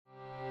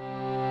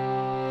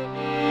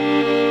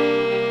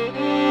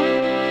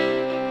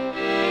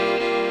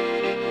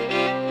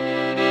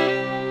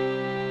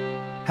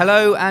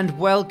Hello and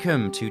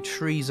welcome to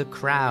Trees A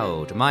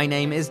Crowd. My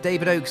name is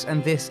David Oakes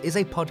and this is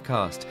a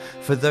podcast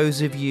for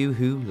those of you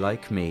who,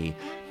 like me,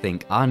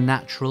 think our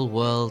natural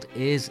world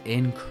is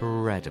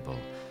incredible.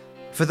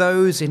 For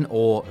those in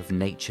awe of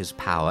nature's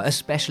power,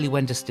 especially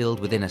when distilled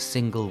within a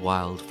single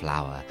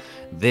wildflower,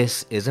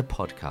 this is a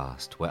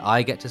podcast where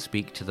I get to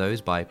speak to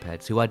those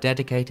bipeds who are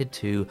dedicated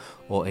to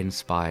or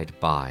inspired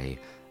by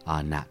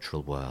our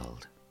natural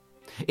world.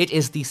 It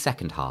is the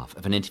second half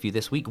of an interview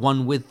this week,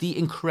 one with the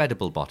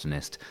incredible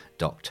botanist,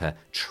 Dr.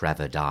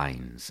 Trevor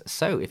Dines.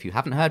 So if you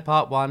haven't heard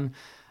part one,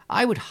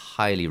 I would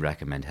highly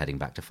recommend heading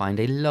back to find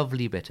a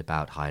lovely bit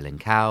about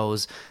Highland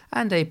cows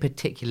and a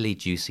particularly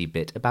juicy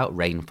bit about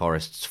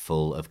rainforests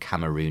full of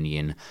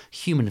Cameroonian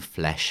human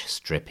flesh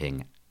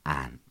stripping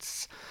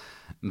ants.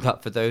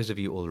 But for those of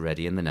you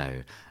already in the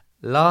know,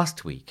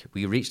 last week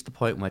we reached the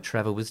point where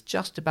Trevor was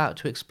just about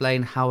to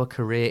explain how a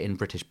career in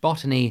British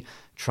botany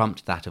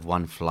trumped that of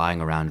one flying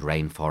around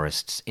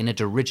rainforests in a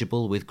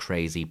dirigible with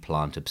crazy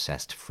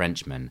plant-obsessed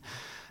Frenchmen.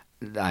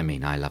 I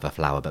mean, I love a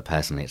flower, but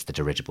personally it's the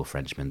dirigible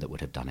Frenchman that would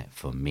have done it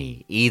for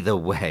me. Either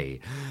way,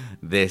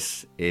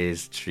 this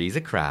is Trees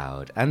A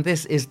Crowd, and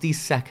this is the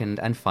second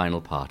and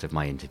final part of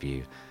my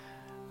interview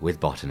with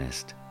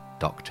botanist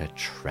Dr.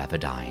 Trevor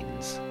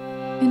Dines.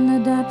 In the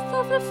depth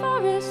of the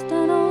forest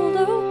an old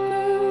oak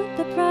grew,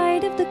 the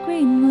pride of the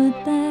greenwood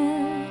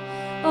there.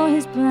 O'er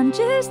his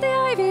branches the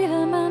ivy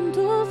her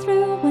mantle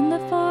threw when the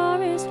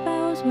forest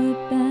boughs were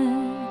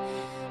bare.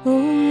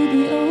 Oh,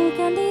 the oak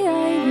and the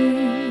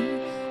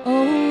ivy,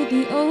 oh,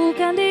 the oak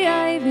and the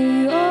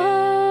ivy, oh.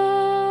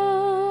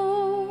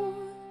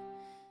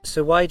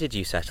 So why did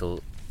you stay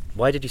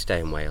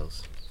in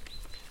Wales?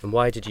 And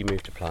why did you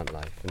move to plant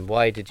life? And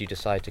why did you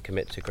decide to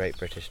commit to Great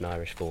British and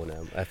Irish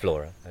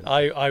flora?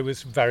 I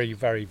was very,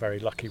 very, very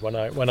lucky. When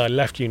I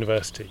left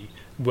university,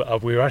 we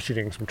were actually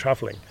doing some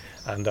travelling.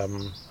 And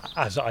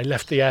as I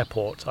left the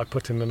airport, I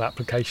put in an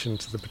application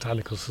to the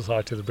Botanical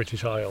Society of the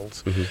British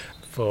Isles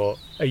for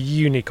a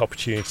unique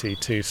opportunity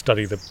to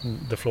study the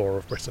flora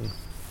of Britain.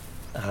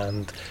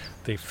 And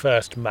the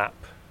first map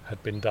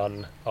had been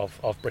done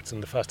of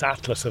Britain. The first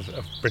atlas of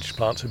British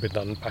plants had been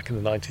done back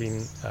in the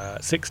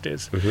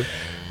 1960s.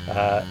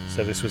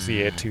 So this was the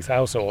year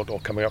 2000, or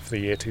coming up for the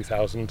year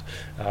 2000.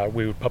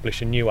 We would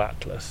publish a new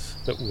atlas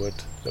that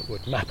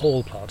would map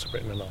all plants of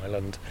Britain and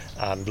Ireland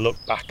and look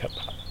back at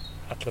that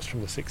atlas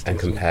from the 60s and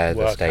compare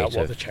work the state out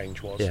what of the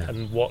change was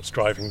and what's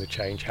driving the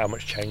change, how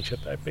much change had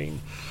there been.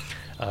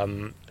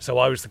 So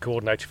I was the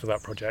coordinator for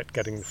that project,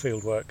 getting the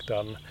field work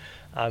done,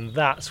 and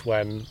that's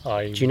when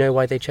I... Do you know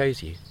why they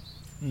chose you?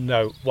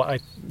 No, what I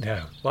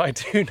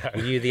do know...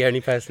 Were you the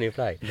only person who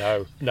applied?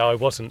 No, I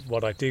wasn't.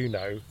 What I do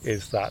know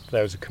is that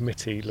there was a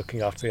committee looking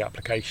after the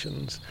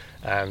applications,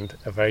 and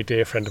a very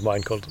dear friend of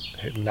mine called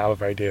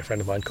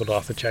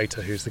Arthur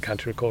Chater, who's the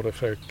county recorder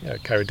for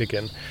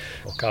Ceredigion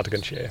or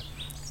Cardiganshire.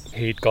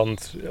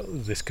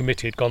 This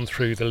committee had gone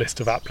through the list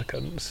of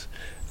applicants,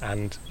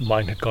 and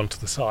mine had gone to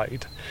the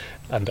side,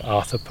 and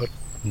Arthur put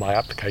my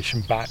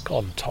application back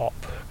on top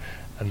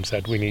and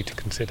said we need to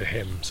consider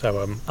him.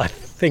 So I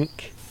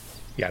think...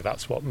 Yeah,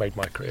 that's what made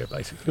my career,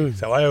 basically.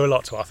 So I owe a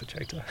lot to Arthur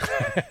Chater.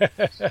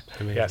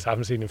 Yes, I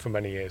haven't seen him for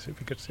many years. It'd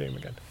be good to see him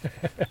again.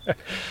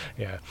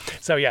 Yeah.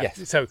 So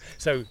Yes. So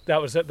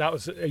that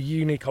was a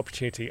unique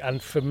opportunity,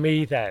 and for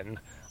me,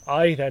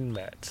 I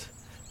met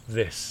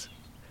this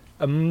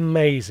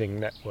amazing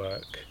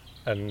network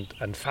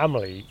and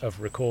family of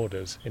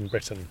recorders in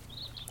Britain.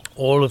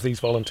 All of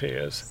these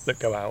volunteers that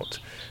go out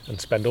and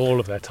spend all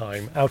of their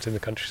time out in the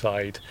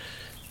countryside,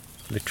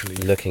 literally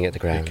looking at the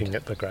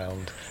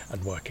ground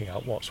and working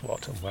out what's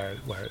what and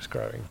where it's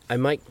growing. I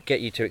might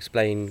get you to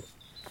explain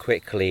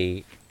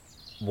quickly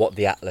what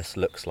the atlas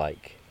looks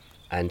like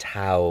and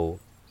how,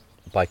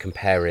 by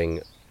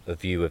comparing a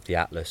view of the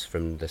atlas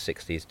from the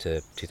 60s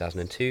to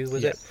 2002,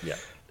 was it? Yeah.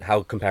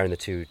 How comparing the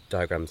two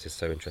diagrams is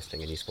so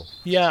interesting and useful.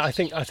 Yeah, I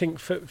think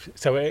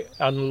so. It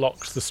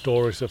unlocks the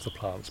stories of the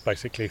plants.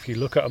 Basically, if you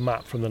look at a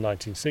map from the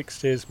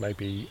 1960s,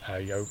 maybe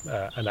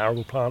an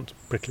arable plant,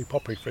 prickly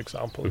poppy, for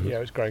example,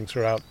 it's growing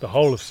throughout the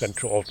whole of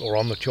central or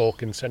on the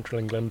chalk in central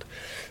England,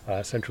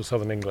 central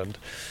southern England.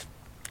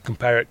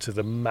 Compare it to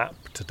the map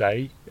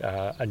today,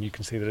 and you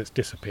can see that it's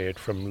disappeared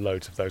from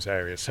loads of those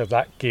areas. So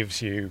that gives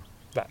you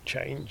that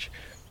change.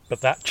 But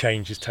that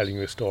change is telling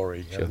you a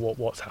story. Sure.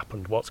 What's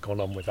happened, what's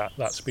gone on with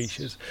that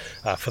species.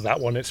 For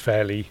that one, it's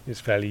fairly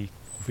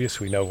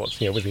obvious. We know with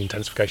the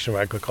intensification of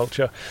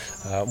agriculture,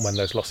 when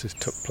those losses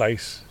took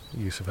place,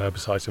 use of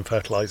herbicides and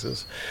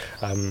fertilizers.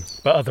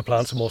 But other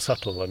plants are more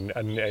subtle,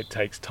 and it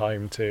takes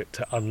time to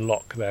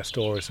unlock their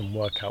stories and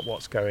work out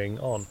what's going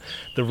on.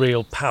 The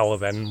real power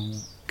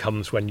then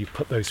comes when you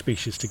put those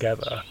species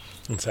together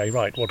and say,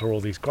 right, what are all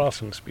these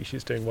grassland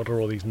species doing? What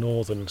are all these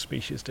northern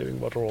species doing?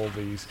 What are all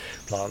these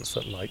plants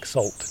that like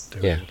salt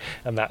doing? Yeah.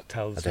 And that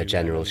tells you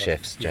general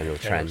shifts, general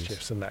trends.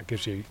 Shifts, and that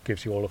gives you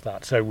all of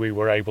that. So we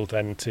were able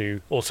then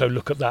to also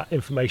look at that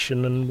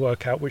information and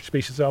work out which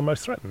species are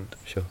most threatened.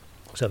 Sure.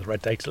 So the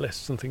red data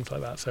lists and things like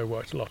that. So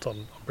worked a lot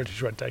on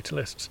British red data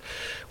lists,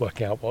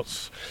 working out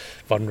what's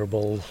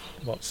vulnerable,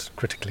 what's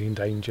critically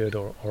endangered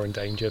or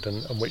endangered,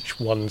 and which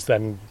ones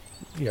then,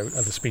 are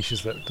the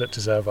species that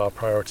deserve our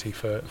priority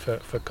for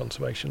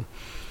conservation.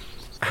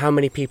 How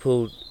many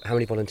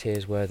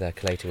volunteers were there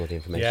collating all the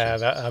information? Yeah,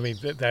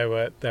 there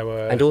were.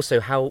 And also,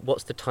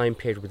 what's the time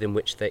period within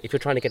which if you're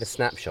trying to get a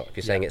snapshot, if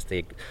you're saying it's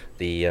the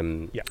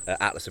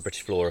Atlas of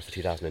British Flora for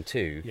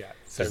 2002,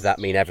 does that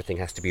mean everything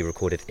has to be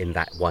recorded in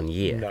that 1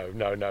 year?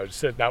 No.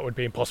 So that would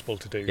be impossible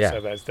to do. Yeah. So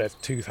there's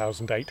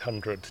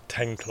 2,800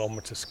 10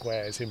 kilometre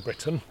squares in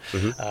Britain,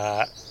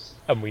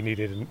 and we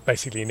needed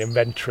basically an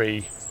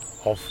inventory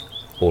of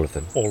all of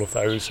them. All of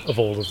those, of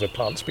all of the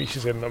plant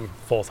species in them,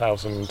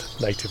 4,000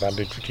 native and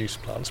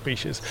introduced plant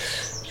species.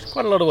 It's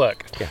quite a lot of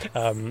work,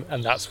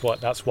 and that's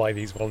why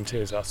these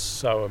volunteers are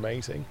so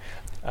amazing.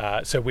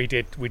 So we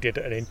did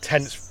an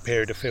intense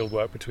period of field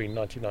work between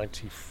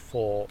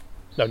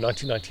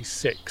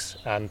 1996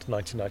 and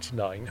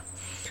 1999.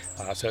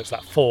 So it's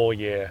that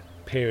 4-year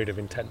period of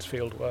intense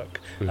field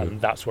work,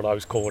 and that's what I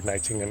was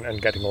coordinating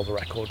and getting all the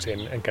records in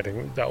and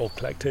getting that all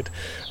collected,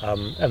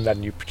 and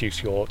then you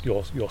produce your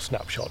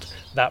snapshot.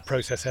 That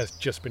process has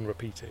just been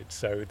repeated,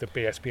 so the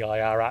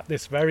BSPI are at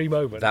this very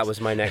moment. That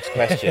was my next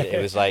question.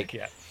 It was like,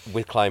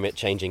 with climate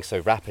changing so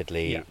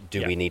rapidly,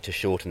 do we need to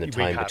shorten the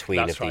time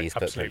between these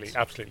footprints?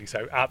 Absolutely.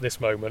 So at this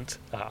moment,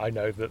 I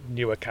know that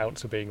new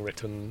accounts are being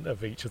written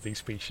of each of these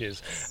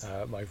species.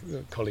 My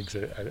colleagues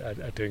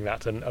are doing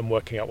that and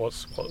working out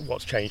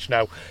what's changed.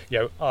 Now,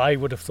 I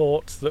would have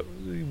thought that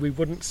we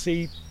wouldn't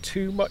see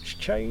too much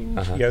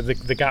change.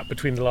 The gap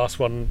between the last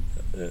one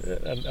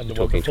and the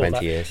one before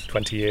 20 years.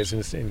 20 years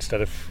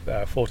instead of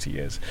 40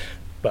 years.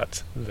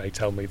 But they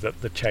tell me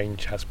that the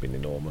change has been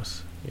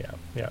enormous.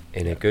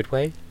 In a good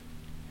way?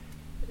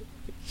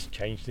 It's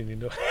changed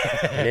in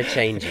a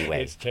changing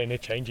way. It's in a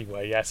changing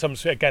way, yeah. Some,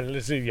 again,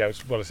 as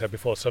what I said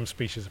before, some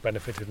species have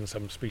benefited and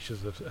some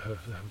species have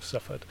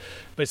suffered.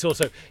 But it's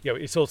also,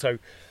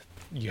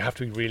 you have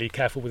to be really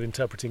careful with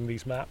interpreting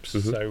these maps.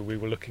 So we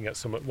were looking at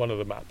one of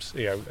the maps,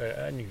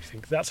 and you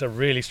think that's a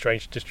really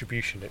strange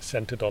distribution. It's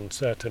centred on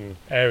certain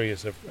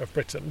areas of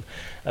Britain,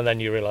 and then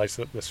you realise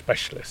that the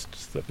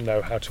specialists that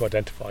know how to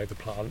identify the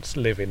plants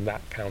live in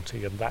that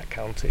county and that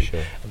county,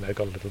 and they've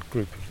got a little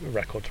group of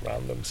records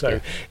around them. So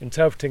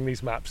interpreting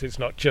these maps, it's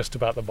not just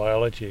about the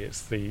biology;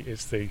 it's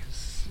the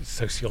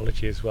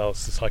sociology as well.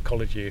 It's the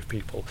psychology of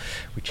people.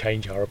 We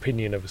change our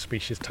opinion of a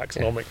species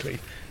taxonomically.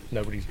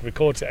 Nobody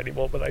records it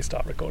anymore, but they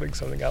start recording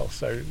something else.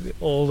 So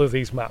all of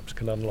these maps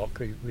can unlock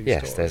these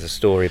stories. There's a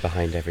story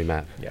behind every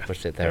map.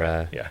 There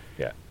are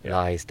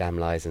lies, damn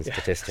lies, and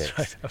statistics.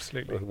 That's right,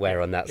 absolutely.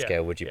 Where on that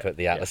scale would you put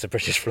the Atlas of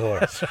British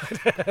Flora?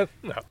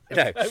 No.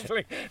 Okay,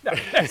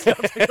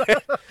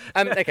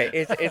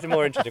 it's a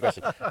more interesting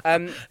question.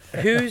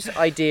 Whose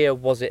idea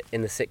was it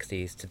in the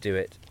 60s to do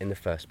it in the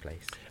first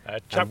place?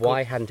 And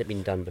why hadn't it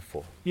been done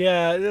before?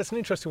 Yeah, that's an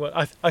interesting one.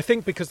 I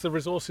think because the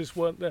resources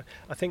weren't there.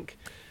 I think...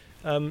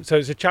 so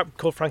there's a chap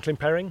called Franklin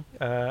Perring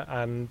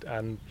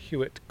and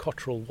Hewitt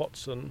Cottrell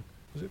Watson.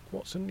 Was it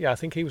Watson? Yeah, I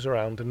think he was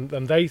around.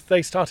 And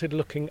they started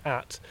looking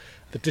at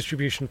the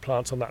distribution of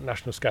plants on that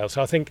national scale.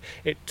 So I think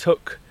it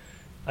took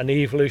an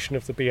evolution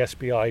of the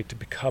BSBI to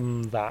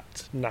become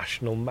that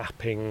national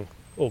mapping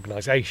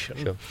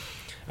organisation.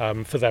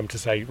 For them to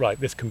say, right,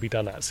 this can be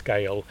done at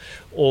scale.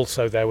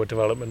 Also, there were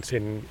developments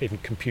in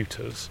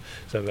computers,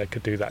 so they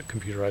could do that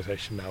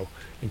computerization now.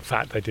 In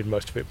fact, they did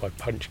most of it by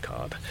punch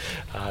card,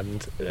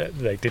 and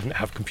they didn't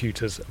have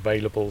computers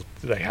available.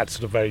 They had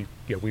sort of very,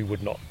 we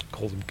would not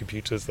call them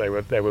computers. They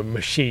were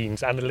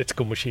machines,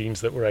 analytical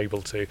machines that were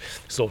able to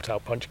sort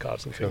out punch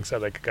cards and things. So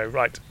they could go,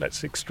 right,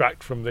 let's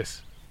extract from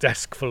this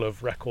desk full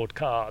of record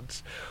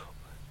cards,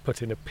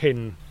 put in a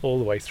pin all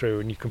the way through,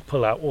 and you can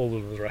pull out all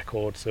of the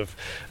records of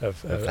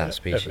that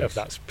species, of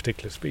that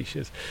particular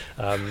species.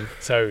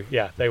 So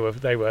yeah, they were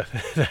there,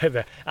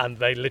 and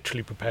they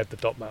literally prepared the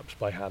dot maps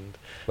by hand.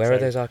 Where are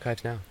those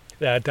archives now?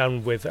 They're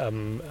down with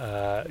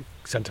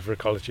Centre for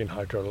Ecology and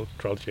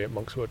Hydrology at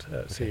Monkswood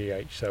at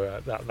CEH.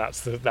 So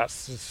that's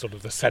sort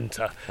of the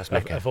centre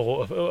of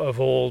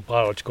all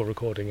biological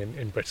recording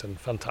in Britain.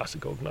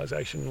 Fantastic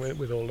organisation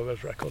with all of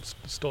those records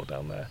stored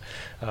down there.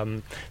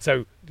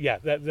 So yeah,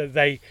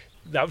 that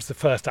was the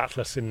first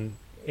atlas in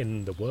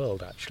the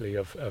world actually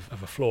of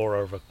a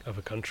flora of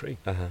a country.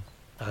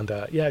 And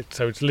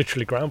so it's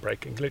literally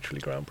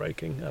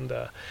groundbreaking. And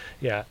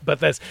but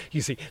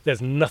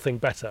there's nothing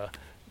better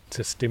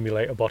to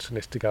stimulate a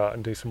botanist to go out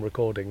and do some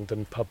recording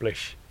than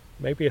publish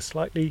maybe a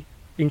slightly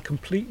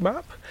incomplete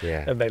map.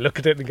 And they look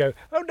at it and go,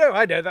 oh no,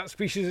 I know that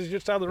species is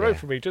just down the road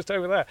from me, just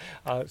over there,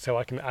 so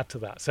I can add to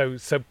that. So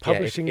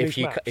publishing these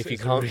maps, if you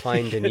can't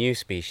find a new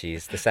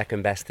species, the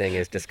second best thing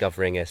is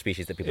discovering a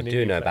species that people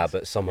do know about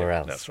but somewhere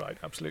else. That's right,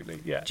 absolutely.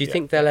 Do you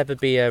think there'll ever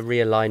be a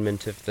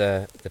realignment of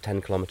the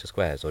 10 kilometre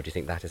squares, or do you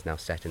think that is now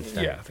set in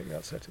stone? Yeah, I think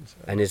that's set in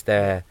stone. And is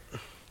there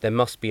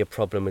must be a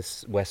problem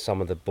with where some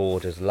of the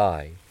borders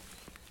lie?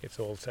 it's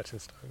all set in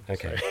stone.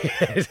 Okay.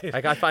 So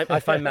Like, I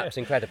find maps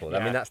incredible. I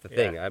Yeah, mean, that's the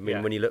thing. yeah, I mean,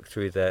 yeah. when you look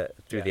through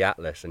the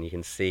atlas and you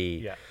can see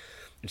yeah,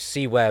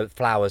 see where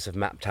flowers have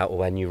mapped out, or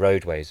where new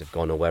roadways have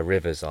gone, or where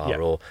rivers are, Yeah,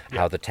 or yeah.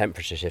 how the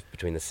temperature shift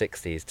between the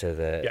 60s to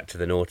the Yeah. to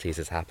the noughties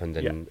has happened,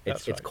 and Yeah,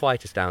 it's that's right.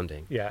 quite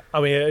astounding. yeah. I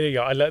mean,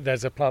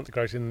 there's a plant that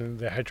grows in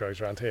the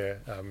hedgerows around here,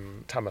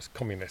 Tamus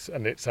communis,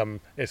 and it's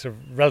a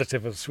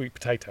relative of the sweet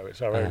potato.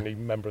 It's our Uh-huh. only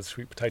member of the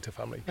sweet potato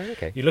family. Oh,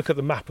 okay. You look at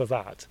the map of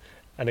that,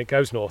 and it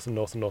goes north and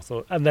north and north,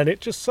 and then it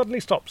just suddenly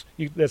stops.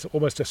 There's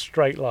almost a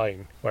straight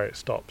line where it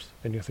stops,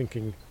 and you're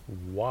thinking,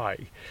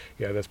 why?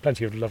 There's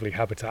plenty of lovely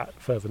habitat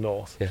further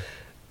north, Yeah.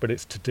 but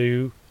it's to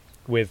do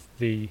with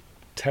the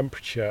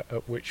temperature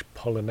at which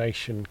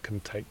pollination can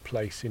take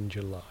place in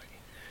July.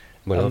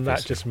 Well, And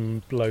that obviously.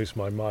 just blows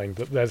my mind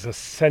that there's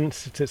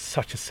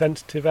such a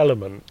sensitive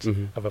element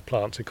Mhm. of a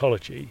plant's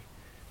ecology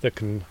that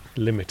can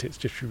limit its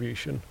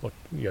distribution, or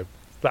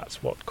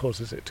that's what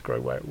causes it to grow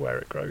where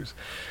it grows.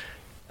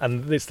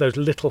 And it's those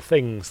little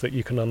things that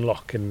you can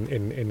unlock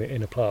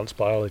in a plant's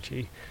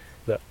biology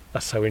that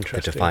are so to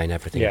interesting. define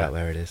everything Yeah. about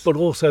where it is. But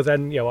also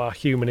then our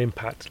human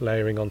impact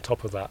layering on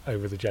top of that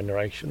over the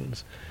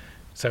generations.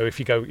 So if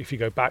you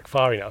go back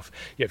far enough,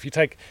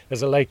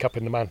 there's a lake up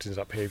in the mountains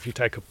up here. If you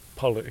take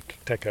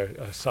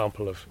a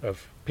sample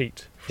of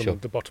peat from Sure.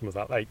 the bottom of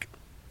that lake,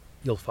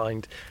 you'll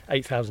find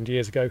 8,000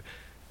 years ago,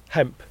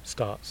 hemp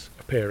starts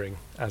appearing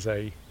as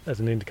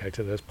an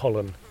indicator. There's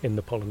pollen in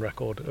the pollen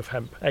record of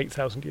hemp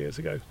 8,000 years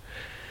ago.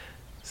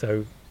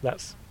 So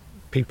that's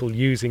people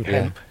using Yeah.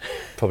 hemp,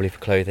 Probably for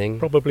clothing.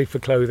 probably for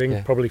clothing,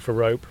 Yeah. probably for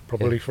rope,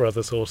 probably Yeah. for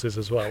other sources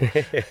as well.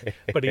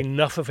 But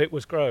enough of it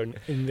was grown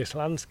in this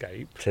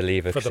landscape to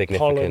leave a for the significant.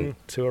 pollen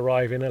to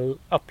arrive in an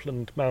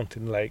upland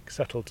mountain lake,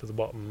 settle to the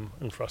bottom,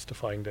 and for us to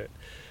find it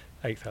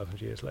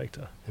 8,000 years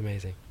later.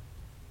 Amazing.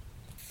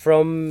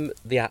 From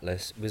the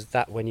atlas, was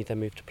that when you then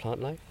moved to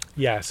plant life?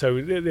 Yeah,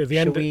 so the Shall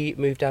end. we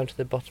move down to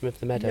the bottom of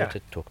the meadow Yeah. to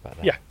talk about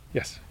that? Yeah,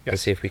 yes. And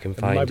see if we can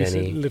There find might be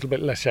any. a little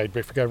bit less shade, but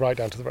if we go right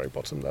down to the very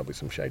bottom, there'll be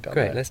some shade down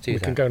Great, there. let's do we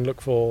can that. go and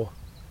look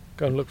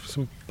for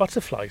some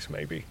butterflies,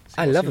 maybe. See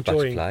I what's love a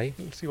enjoying-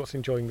 butterfly. See what's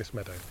enjoying this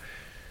meadow.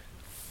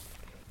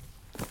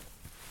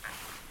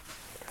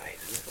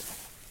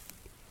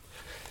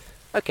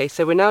 Okay,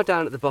 so we're now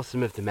down at the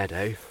bottom of the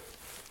meadow.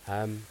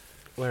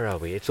 Where are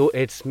we? It's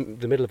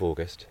the middle of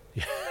August.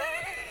 It's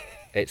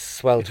In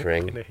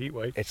sweltering. a heat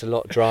wave. It's a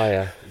lot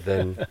drier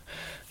than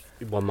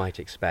one might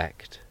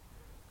expect.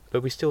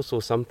 But we still saw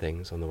some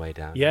things on the way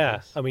down. I Yeah,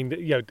 guess. I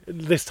mean,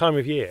 this time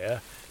of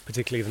year,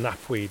 particularly the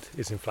knapweed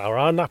is in flower.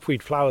 Our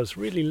knapweed flowers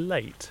really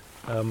late.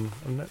 I'm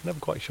never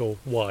quite sure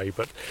why,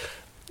 but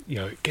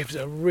it gives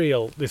a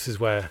real. This is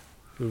where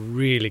we're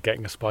really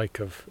getting a spike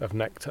of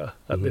nectar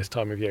at Mhm. this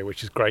time of year,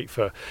 which is great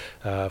for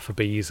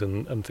bees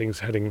and things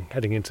heading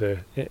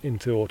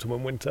into autumn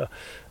and winter.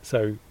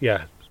 So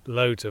yeah.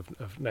 Loads of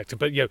nectar,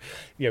 but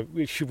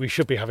we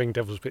should be having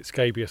devil's bit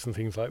scabious and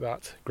things like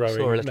that growing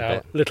Saw a little now.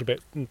 bit. Little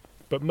bit,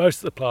 but most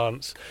of the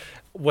plants,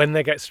 when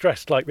they get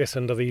stressed like this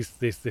under these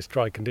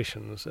dry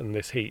conditions and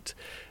this heat,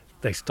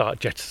 they start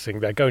jettisoning.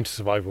 They go into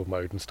survival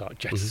mode and start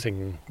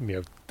jettisoning,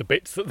 the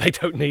bits that they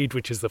don't need,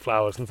 which is the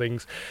flowers and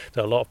things.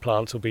 So a lot of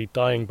plants will be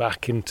dying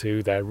back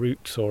into their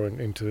roots or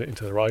into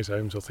the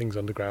rhizomes or things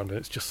underground, and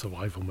it's just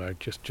survival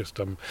mode.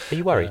 Are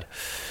you worried?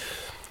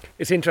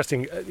 It's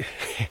interesting.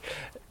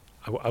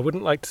 I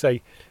wouldn't like to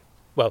say,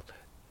 well,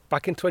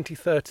 back in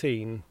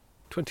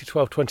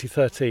 2012,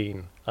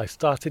 2013, I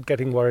started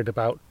getting worried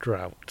about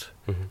drought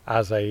Mhm.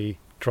 as a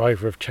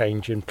driver of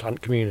change in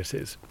plant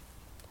communities.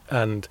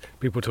 And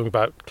people talking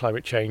about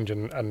climate change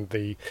and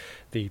the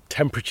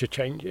temperature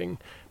changing,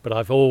 but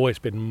I've always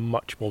been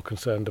much more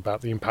concerned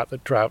about the impact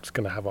that drought's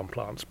going to have on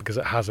plants, because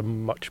it has a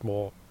much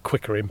more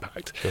quicker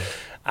impact. Sure.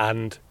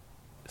 And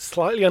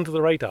slightly under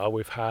the radar,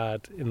 we've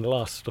had in the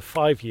last sort of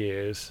 5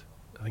 years,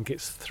 I think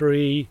it's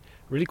 3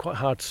 really quite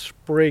hard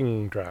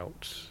spring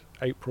droughts,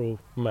 April,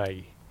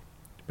 May.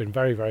 It's been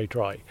very, very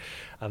dry.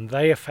 And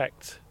they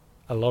affect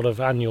a lot of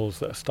annuals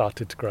that have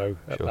started to grow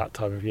at Sure. that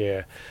time of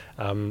year.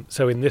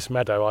 So in this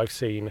meadow, I've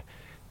seen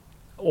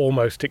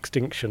almost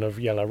extinction of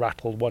yellow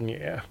rattle one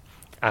year,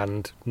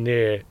 and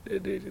near a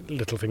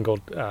little thing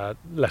called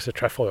lesser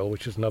trefoil,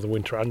 which is another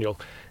winter annual.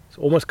 It's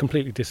almost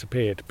completely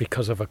disappeared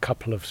because of a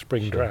couple of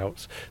spring Sure.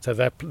 droughts. So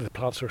the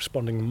plants are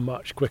responding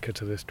much quicker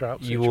to this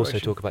drought You also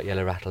situation. talk about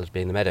yellow rattle as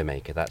being the meadow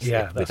maker.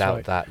 Yeah, that's without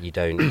right. that you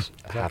don't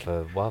have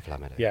a wildflower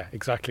meadow. Yeah,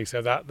 exactly.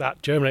 So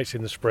that germinates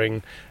in the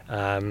spring,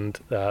 and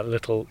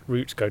little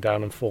roots go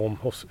down and form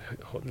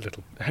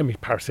little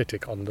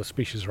hemiparasitic on the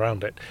species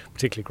around it,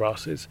 particularly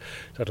grasses.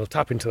 So it'll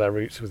tap into their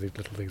roots with these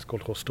little things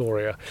called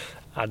Horstoria,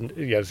 and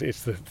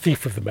it's the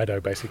thief of the meadow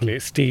basically.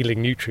 It's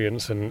stealing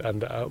nutrients and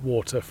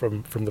water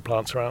from the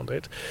plants around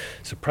it,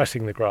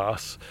 suppressing the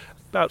grass.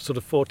 about sort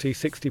of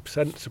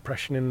 40-60%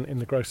 suppression in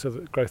the growth of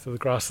the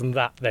grass, and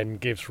that then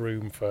gives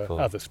room for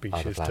other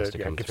species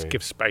to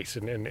give space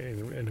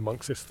in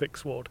amongst this thick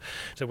sward.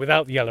 So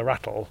without the yellow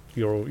rattle,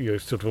 you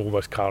sort of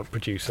almost can't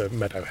produce a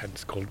meadow hen.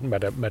 It's called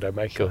meadow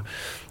maker. Sure.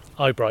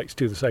 Eyebrights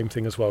do the same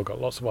thing as well.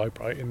 Got lots of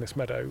eyebright in this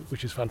meadow,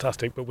 which is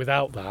fantastic. But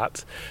without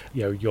that,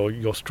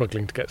 you're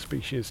struggling to get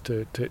species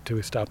to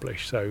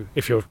establish. So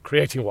if you're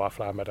creating a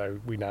wildflower meadow,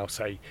 we now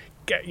say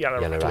get yellow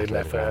rattle in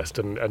there first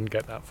and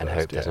get that first. And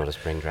hope there's not a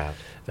spring drought.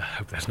 I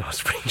hope there's not a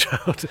spring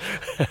drought.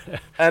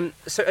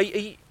 So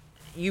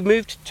you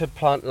moved to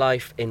Plant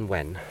Life in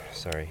when?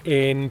 Sorry.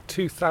 In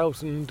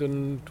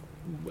 2000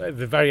 at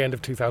the very end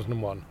of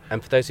 2001.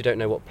 And for those who don't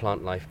know what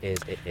Plant Life is,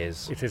 it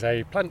is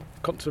a plant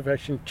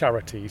conservation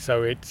charity.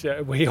 So it's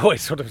we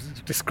always sort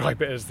of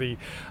describe it as the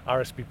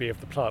RSPB of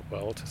the plant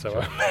world.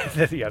 So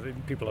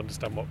people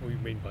understand what we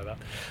mean by that.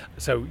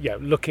 So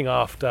looking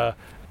after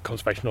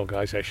conservation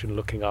organisation,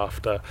 looking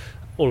after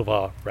all of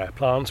our rare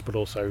plants, but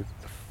also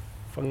the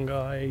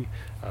fungi,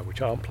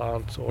 which aren't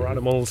plants or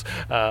animals,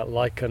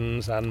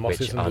 lichens and mosses,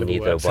 which and are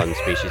neither one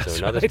species or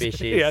another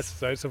species. Yes,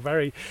 so it's a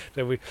very...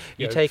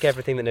 You take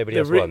everything that nobody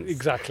else wants.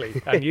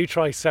 Exactly. And you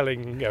try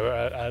selling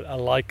a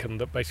lichen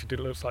that basically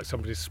looks like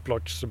somebody's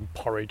splodged some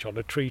porridge on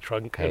a tree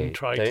trunk and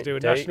tried to do a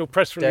national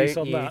press release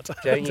on that.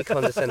 Don't you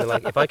condescend the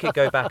lichen? If I could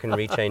go back and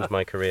rechange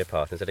my career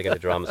path, instead of going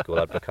to drama school,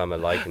 I'd become a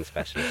lichen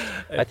specialist.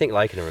 I think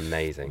lichen are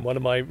amazing. One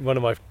of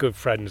my good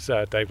friends,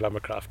 Dave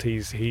Lammercraft,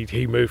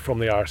 he moved from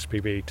the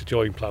RSPB to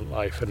join Plant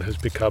Life and has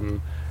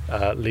become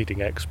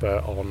leading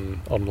expert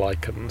on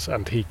lichens,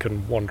 and he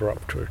can wander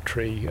up to a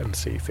tree and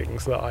see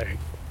things that I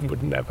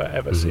would never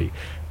ever see.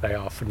 They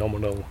are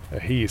phenomenal.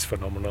 He is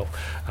phenomenal,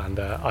 and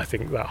I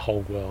think that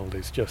whole world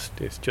is just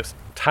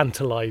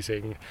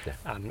tantalising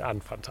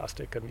and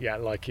fantastic. And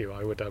like you,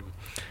 I would.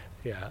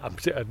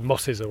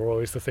 Mosses are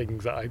always the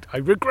things that I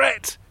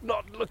regret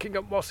not looking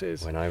at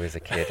mosses. When I was a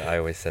kid, I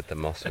always said that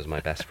moss was my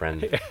best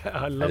friend.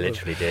 I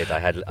literally did. I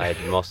had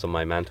moss on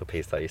my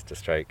mantelpiece that I used to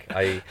stroke.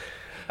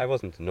 I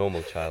wasn't a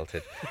normal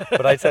childhood,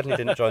 but I certainly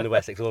didn't join the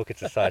Wessex Orchid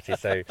Society.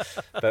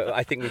 But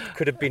I think we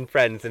could have been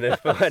friends in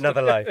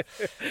another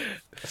life.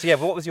 So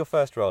what was your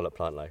first role at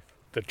Plant Life?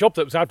 The job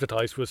that was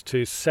advertised was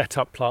to set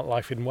up Plant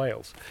Life in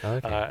Wales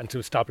and to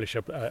establish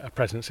a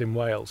presence in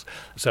Wales.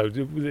 So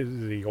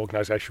the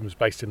organisation was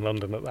based in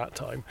London at that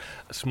time,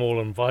 a small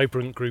and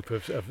vibrant group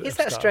of Is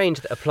that staff.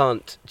 strange that a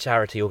plant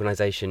charity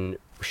organisation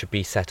should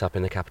be set up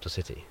in the capital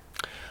city?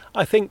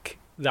 I think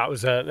that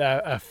was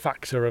a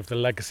factor of the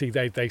legacy.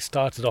 They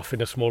started off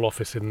in a small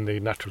office in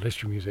the Natural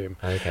History Museum.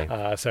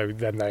 Okay. So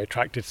then they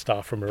attracted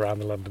staff from around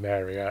the London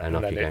area. And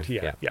off then you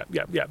go.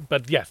 Yeah.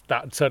 But yes,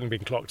 that had certainly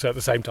been clocked. So at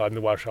the same time,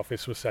 the Welsh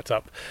office was set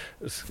up.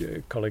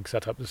 Colleagues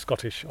set up the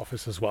Scottish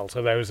office as well.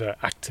 So there was an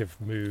active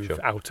move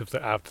out of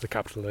the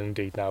capital, and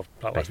indeed now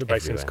Plant Life is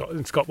based in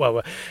Scotland.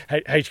 Well,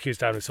 HQ is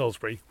down in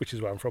Salisbury, which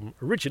is where I'm from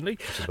originally.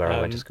 Which is where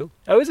I went to school.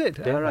 Oh, is it?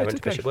 Yeah, I went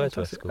to Bishop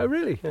Wordsworth School. Oh,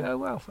 really? Yeah. Oh,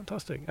 wow,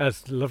 fantastic.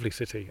 It's a lovely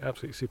city,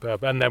 absolutely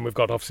superb. And then we've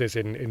got offices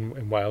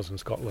in Wales and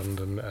Scotland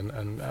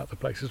and other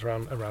places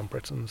around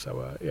Britain.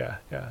 So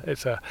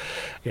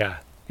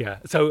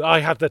So I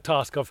had the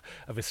task of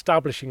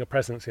establishing a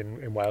presence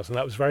in Wales, and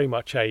that was very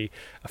much a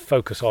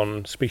focus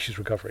on species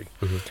recovery.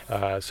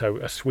 So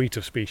a suite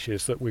of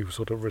species that we were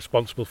sort of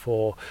responsible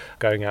for,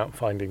 going out and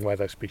finding where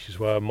those species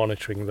were,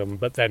 monitoring them,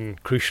 but then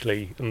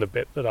crucially, and the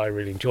bit that I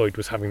really enjoyed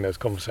was having those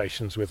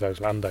conversations with those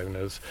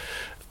landowners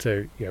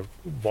to,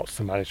 what's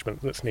the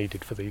management that's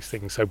needed for these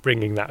things. So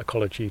bringing that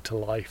ecology to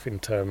life in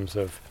terms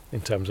of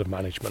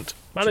management.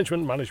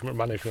 Management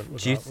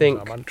was Do you was think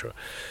our mantra.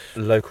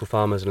 Local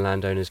farmers and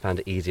landowners found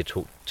it easier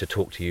to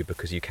talk to you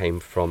because you came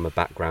from a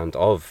background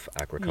of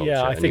agriculture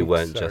and you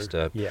weren't just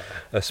a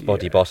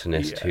spotty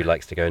botanist who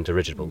likes to go into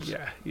rigid balls?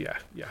 Yeah.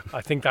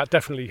 I think that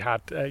definitely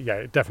had,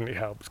 it definitely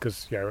helps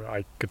because,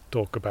 I could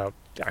talk about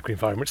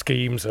agri-environment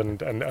schemes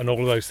and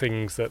all of those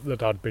things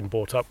that I'd been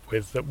brought up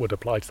with that would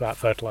apply to that,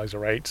 fertiliser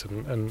rates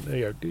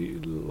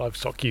and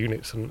livestock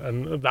units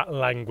and that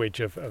language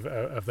of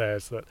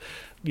theirs that,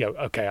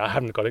 I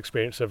haven't got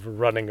experience of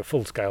running a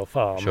full-scale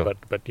farm,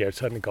 but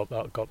certainly got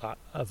that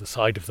other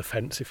side of the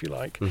fence, if you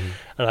like.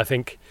 And I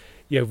think,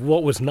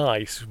 what was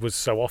nice was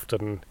so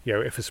often,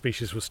 if a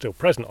species was still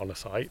present on a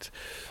site.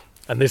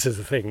 And this is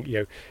the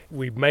thing,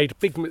 we made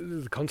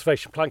plant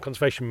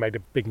conservation made a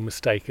big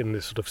mistake in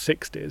the sort of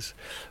 60s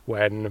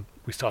when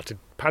we started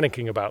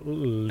panicking about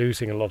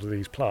losing a lot of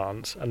these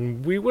plants,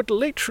 and we would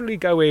literally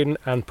go in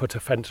and put a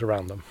fence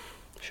around them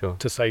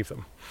to save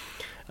them.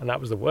 And that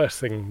was the worst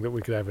thing that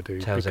we could ever do.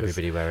 Tells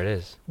everybody where it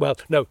is. Well,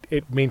 no,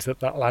 it means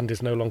that land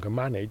is no longer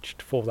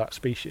managed for that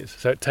species.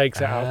 So it takes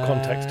it out of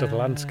context of the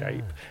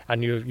landscape,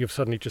 and you've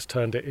suddenly just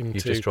turned it into...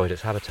 You've destroyed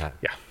its habitat.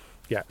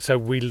 Yeah, so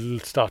we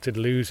started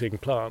losing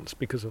plants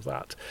because of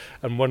that.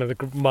 And one of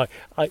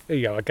I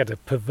get a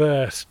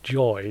perverse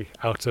joy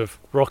out of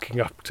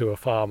rocking up to a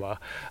farmer,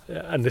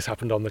 and this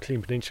happened on the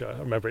Clean Peninsula. I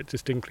remember it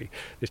distinctly.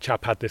 This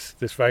chap had this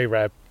very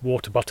rare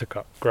water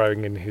buttercup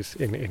growing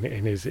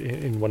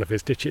in one of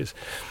his ditches.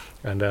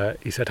 And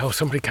he said,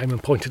 somebody came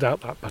and pointed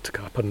out that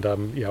buttercup, and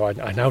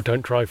I now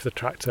don't drive the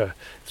tractor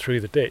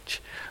through the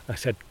ditch. I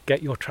said,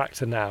 get your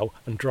tractor now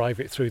and drive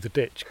it through the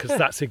ditch, because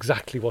that's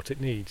exactly what it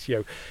needs.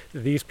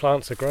 These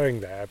plants are growing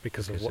there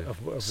because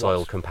of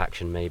soil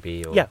compaction,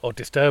 maybe, or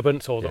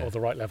disturbance, or the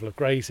right level of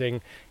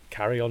grazing.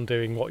 Carry on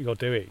doing what you're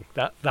doing.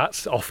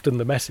 That's often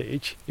the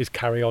message: is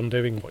carry on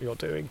doing what you're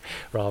doing,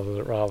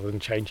 rather than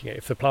changing it.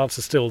 If the plants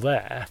are still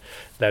there,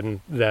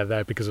 then they're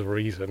there because of a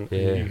reason.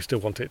 And you still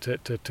want it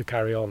to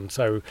carry on.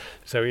 So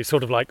it's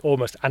sort of like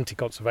almost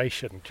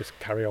anti-conservation. Just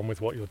carry on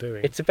with what you're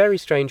doing. It's a very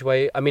strange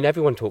way. I mean,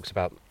 everyone talks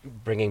about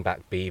bringing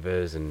back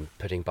beavers and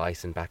putting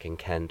bison back in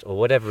Kent, or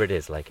whatever it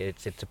is. Like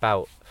it's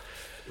about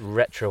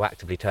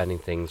retroactively turning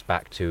things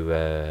back to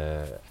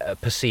a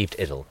perceived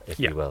idyll, if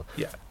you will.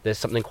 Yeah. There's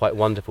something quite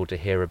wonderful to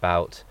hear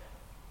about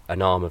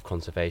an arm of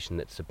conservation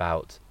that's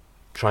about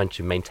trying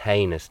to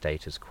maintain a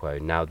status quo.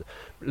 Now,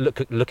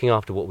 looking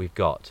after what we've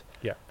got,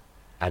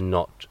 and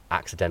not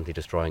accidentally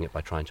destroying it by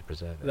trying to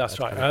preserve it. That's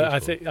right. I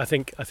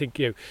think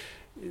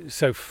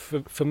So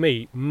for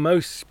me,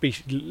 most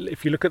species,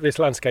 if you look at this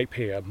landscape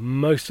here,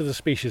 most of the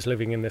species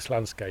living in this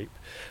landscape,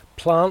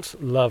 plants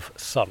love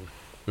sun.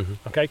 Mm-hmm.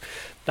 Okay,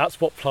 that's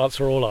what plants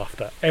are all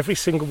after. Every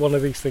single one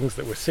of these things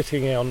that we're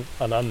sitting on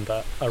and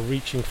under are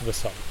reaching for the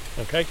sun.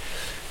 Okay,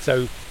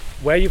 so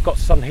where you've got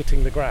sun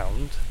hitting the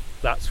ground,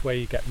 that's where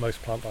you get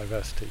most plant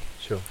diversity.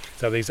 Sure.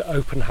 So these are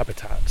open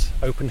habitats,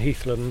 open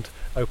heathland,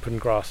 open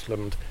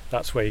grassland,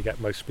 that's where you get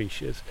most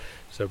species.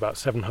 So about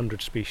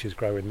 700 species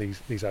grow in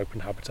these open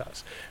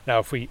habitats. Now,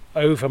 if we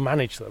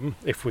over-manage them,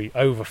 if we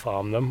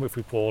over-farm them, if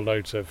we pour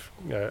loads of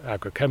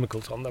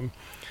agrochemicals on them,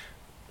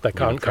 they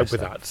can't cope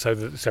with that.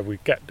 So we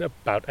get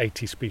about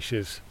 80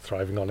 species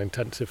thriving on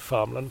intensive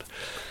farmland.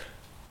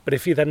 But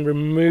if you then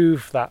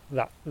remove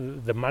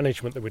the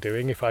management that we're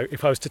doing, if I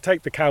was to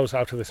take the cows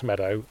out of this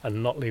meadow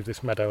and not leave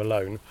this meadow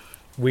alone,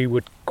 we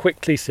would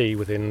quickly see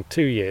within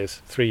 2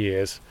 years, 3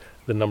 years,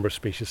 the number of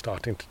species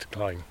starting to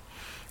decline.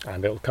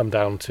 And it'll come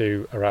down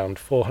to around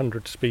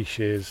 400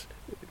 species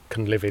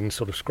can live in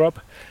sort of scrub,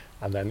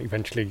 and then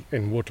eventually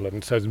in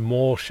woodland. So as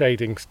more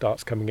shading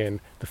starts coming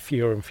in, the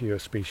fewer and fewer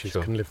species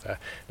can live there.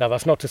 Now,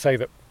 that's not to say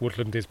that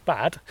woodland is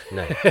bad,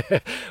 no.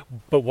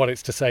 But what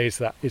it's to say is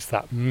that it's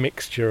that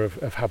mixture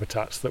of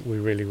habitats that we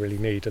really, really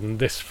need. And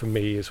this, for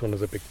me, is one of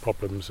the big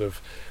problems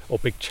or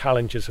big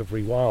challenges of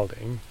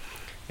rewilding,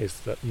 is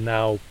that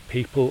now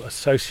people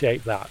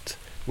associate that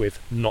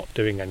with not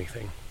doing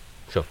anything.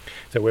 Sure.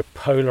 So we're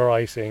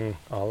polarising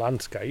our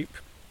landscape,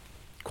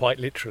 quite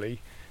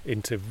literally,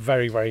 into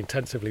very, very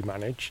intensively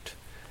managed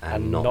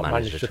and not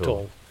managed at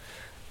all.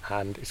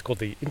 And it's called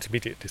the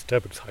intermediate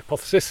disturbance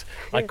hypothesis.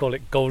 I call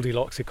it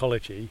Goldilocks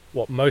ecology.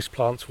 What most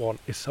plants want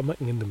is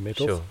something in the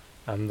middle. Sure.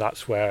 And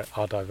that's where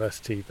our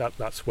diversity,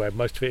 that's where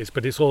most of it is.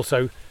 But it's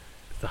also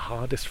the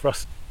hardest for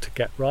us to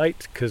get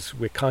right, because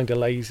we're kind of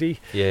lazy.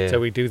 Yeah. So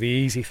we do the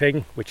easy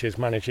thing, which is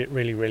manage it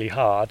really, really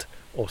hard,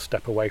 or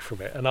step away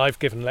from it. And I've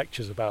given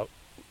lectures about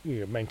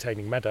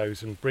maintaining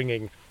meadows and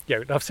bringing,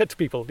 I've said to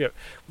people,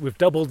 we've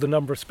doubled the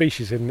number of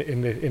species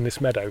in this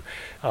meadow.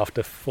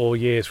 After 4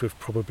 years, we've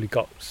probably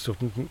got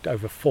sort of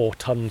over 4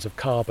 tons of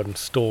carbon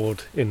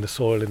stored in the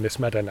soil in this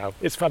meadow now.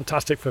 It's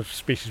fantastic for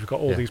species. We've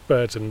got all these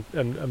birds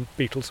and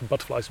beetles and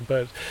butterflies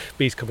and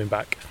bees coming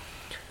back.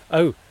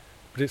 Oh,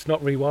 but it's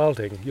not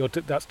rewilding.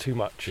 That's too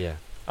much. Yeah.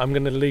 I'm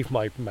going to leave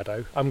my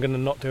meadow. I'm going to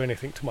not do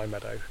anything to my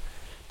meadow.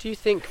 Do you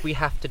think we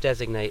have to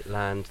designate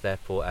land,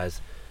 therefore, as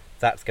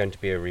that's going to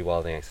be a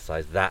rewilding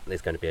exercise, that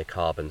is going to be a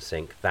carbon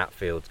sink, that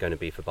field's going to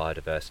be for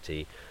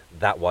biodiversity,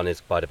 that one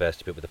is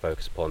biodiversity but with a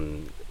focus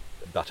upon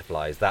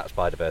butterflies, that's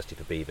biodiversity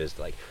for beavers?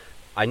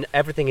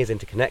 Everything is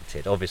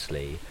interconnected,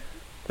 obviously,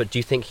 but do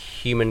you think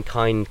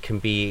humankind can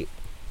be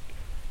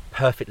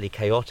perfectly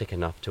chaotic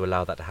enough to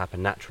allow that to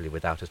happen naturally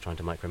without us trying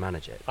to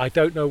micromanage it? I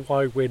don't know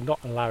why we're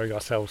not allowing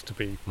ourselves to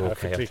be more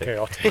perfectly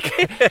chaotic,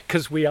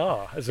 because we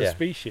are as a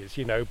species,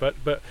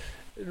 but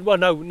well,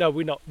 no,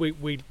 we're not. We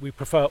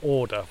prefer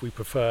order. We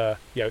prefer,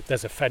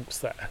 there's a fence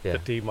there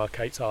that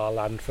demarcates our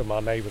land from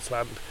our neighbour's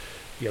land.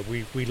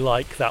 We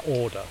like that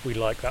order. We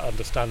like that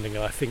understanding,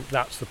 and I think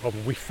that's the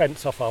problem. We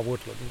fence off our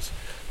woodlands.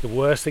 The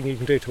worst thing you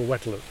can do to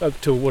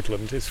a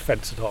woodland is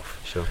fence it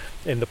off. Sure.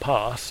 In the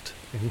past,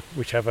 in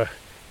whichever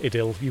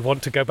idyll you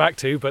want to go back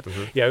to, but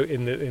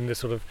in the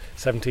sort of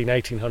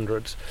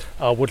 1800s,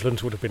 our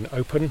woodlands would have been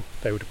open.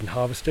 They would have been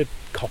harvested.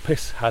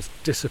 Coppice has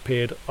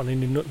disappeared.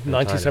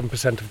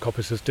 97% of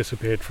coppice has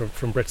disappeared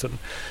from Britain.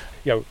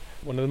 One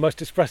of the most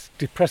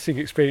depressing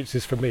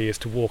experiences for me is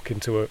to walk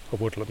into a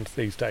woodland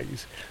these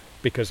days,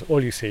 because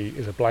all you see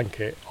is a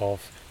blanket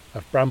of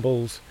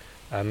brambles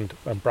and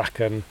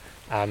bracken,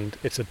 and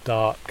it's a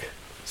dark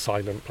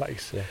silent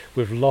place. Yeah.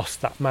 We've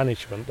lost that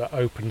management that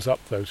opens up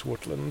those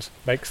woodlands,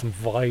 makes them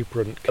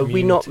vibrant Are communities.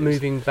 we not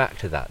moving back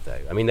to that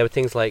though? I mean, there were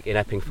things like in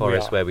Epping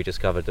Forest are. where we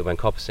discovered that when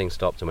coppicing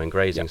stopped and when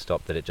grazing Yeah.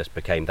 stopped, that it just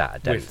became that a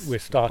dense We're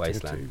starting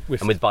wasteland. to.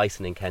 And with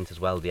bison in Kent as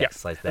well, the Yeah.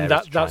 exercise there And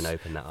is to try and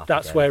open that up.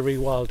 That's again. where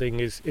rewilding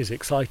is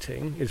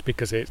exciting, is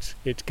because it's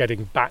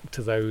getting back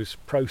to those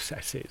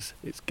processes.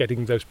 It's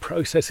getting those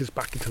processes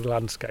back into the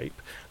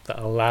landscape that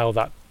allow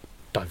that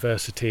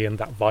diversity and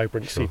that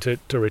vibrancy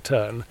to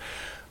return.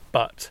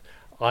 But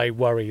I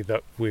worry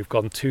that we've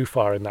gone too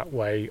far in that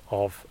way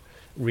of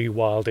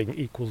rewilding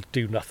equals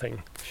do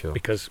nothing. Sure.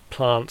 Because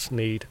plants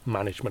need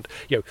management.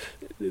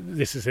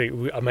 This is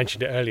I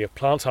mentioned it earlier.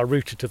 Plants are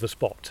rooted to the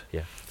spot.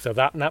 Yeah. So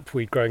that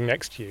knapweed growing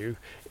next to you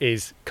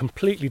is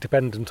completely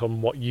dependent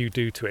on what you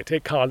do to it.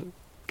 It can't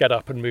get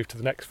up and move to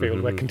the next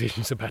field where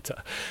conditions are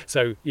better.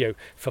 So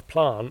for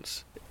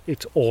plants,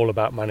 it's all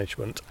about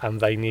management, and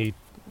they need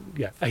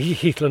a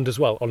heathland as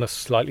well on a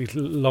slightly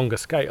longer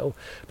scale,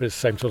 but it's the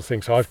same sort of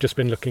thing. So I've just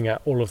been looking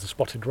at all of the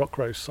spotted rock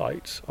rose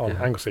sites on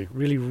Anglesey,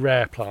 really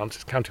rare plants.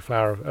 It's county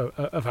flower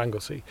of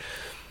Anglesey.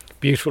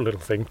 Beautiful little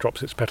thing,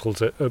 drops its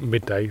petals at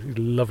midday,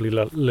 lovely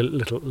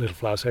little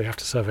flower, so you have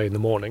to survey in the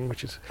morning,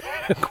 which is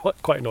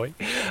quite annoying.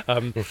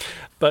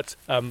 But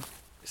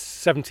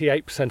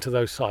 78% of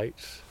those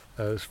sites,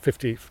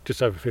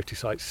 just over 50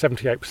 sites,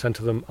 78%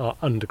 of them are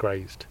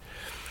undergrazed.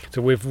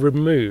 So we've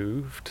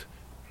removed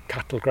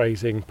cattle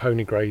grazing,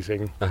 pony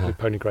grazing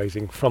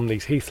from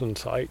these heathland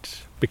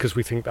sites because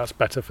we think that's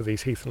better for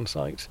these heathland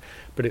sites,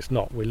 but it's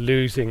not. We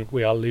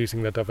are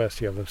losing the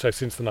diversity of them. So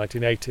since the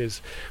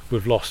 1980s,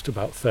 we've lost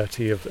about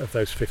 30 of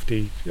those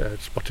 50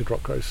 spotted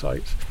rock rose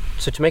sites.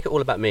 So to make it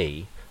all about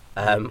me,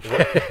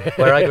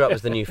 where I grew up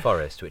was the New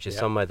Forest, which is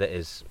somewhere that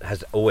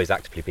has always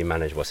actively been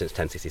managed since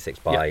 1066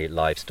 by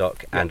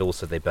livestock, and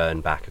also they burn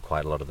back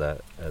quite a lot of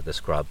the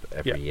scrub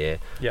every year.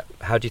 Yeah.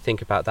 How do you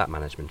think about that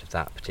management of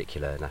that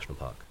particular national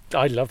park?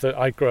 I love that.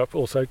 I grew up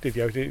also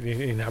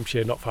in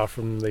Hampshire, not far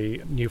from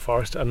the New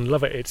Forest, and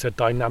love it. It's a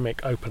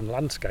dynamic, open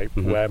landscape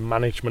where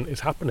management is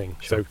happening.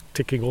 Sure. So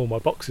ticking all my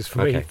boxes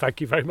for me. Thank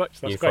you very much.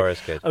 That's New great.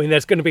 Forest, good. I mean,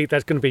 there's going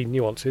to be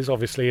nuances,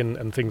 obviously,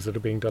 and things that are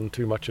being done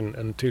too much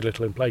and too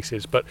little in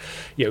places. But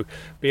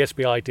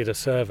BSBI did a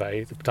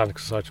survey. The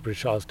Botanical Society of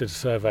British Isles did a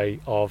survey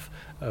of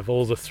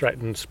all the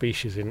threatened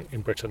species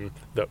in Britain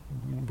that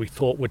we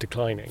thought were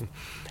declining,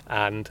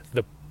 and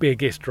the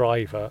biggest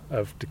driver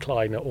of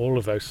decline at all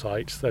of those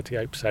sites,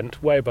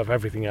 38%, way above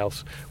everything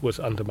else, was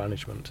under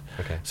management.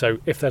 Okay. So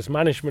if there's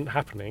management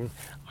happening,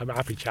 I'm a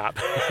happy chap.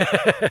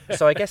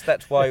 So I guess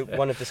that's why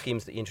one of the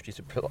schemes that you introduced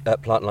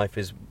at Plant Life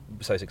is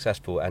so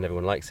successful and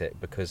everyone likes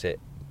it, because it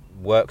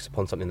works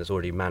upon something that's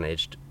already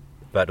managed,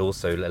 but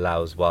also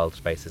allows wild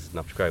spaces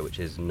enough to grow, which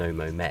is No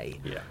Mow May.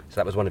 Yeah. So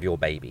that was one of your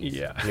babies.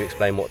 Yeah. Can you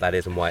explain what that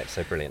is and why it's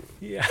so brilliant?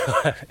 Yeah,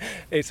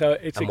 it's And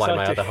exciting. why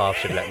my other half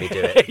should let me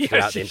do it Yes,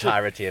 throughout the you should.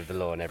 entirety of the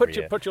lawn every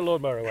year. Put your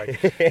lawnmower away.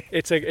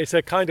 It's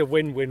a kind of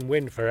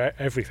win-win-win for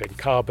everything,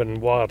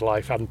 carbon,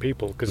 wildlife, and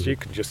people, because you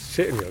can just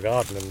sit in your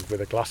garden and with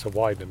a glass of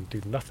wine and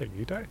do nothing.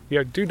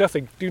 Do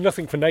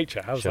nothing for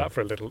nature. How's Sure. that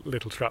for a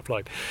little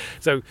strapline?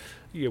 So,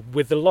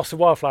 with the loss of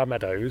wildflower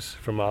meadows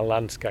from our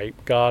landscape,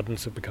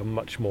 gardens have become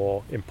much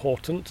more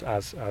important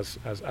as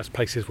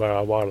places where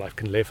our wildlife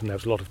can live, and there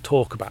was a lot of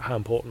talk about how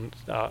important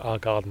our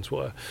gardens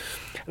were.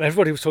 And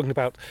everybody was talking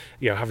about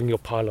having your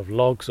pile of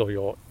logs or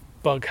your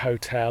bug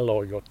hotel,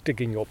 or you're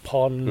digging your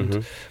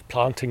pond,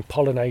 planting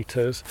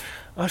pollinators.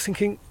 I was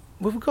thinking,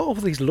 well, we've got all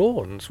these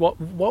lawns. What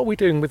are we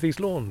doing with these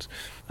lawns?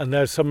 And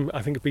there's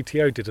I think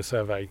BTO did a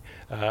survey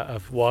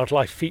of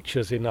wildlife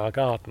features in our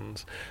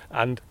gardens,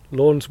 and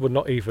lawns were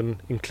not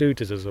even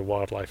included as a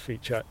wildlife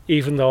feature,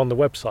 even though on the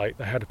website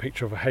they had a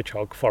picture of a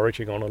hedgehog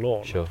foraging on a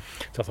lawn. Sure.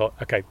 So I thought,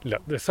 okay,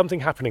 look, there's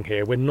something happening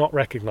here. We're not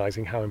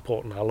recognising how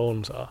important our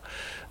lawns are,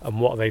 and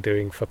what are they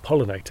doing for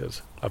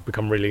pollinators. I've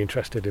become really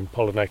interested in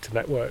pollinator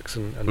networks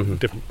and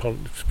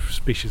different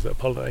species that are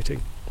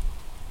pollinating.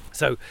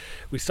 So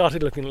we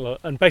started looking at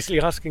and basically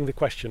asking the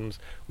questions: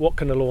 what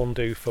can a lawn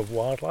do for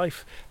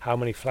wildlife? How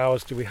many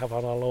flowers do we have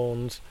on our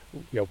lawns?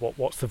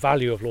 What's the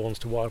value of lawns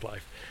to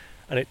wildlife?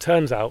 And it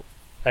turns out,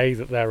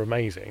 that they're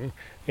amazing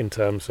in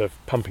terms of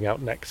pumping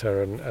out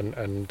nectar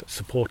and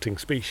supporting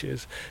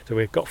species. So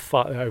we've got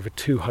over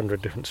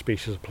 200 different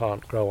species of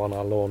plant grow on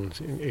our lawns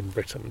in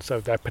Britain.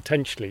 So they're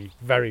potentially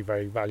very,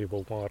 very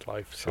valuable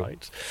wildlife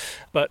sites.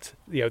 But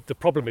the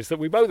problem is that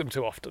we mow them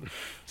too often.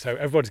 So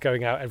everybody's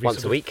going out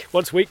Once a week,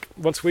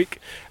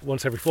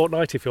 once every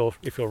fortnight if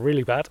you're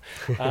really bad.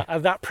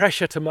 And that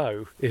pressure to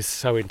mow is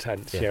so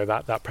intense. Yeah.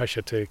 That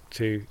pressure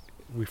to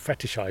we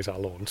fetishise our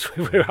lawns.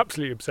 We're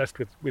absolutely obsessed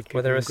with well, they're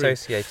keeping them green.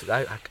 associated.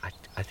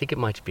 I I think it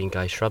might have been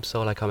Guy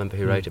Shrubsole, I can't remember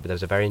who wrote it, but there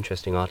was a very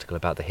interesting article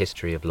about the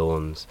history of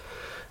lawns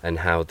and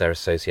how they're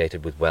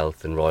associated with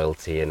wealth and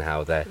royalty, and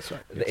how they're That's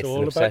right. it's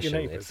all an about your obsession.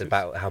 neighbours. It's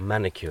about how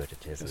manicured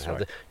it is, and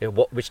That's how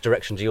right. which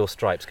direction do your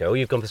stripes go? Oh,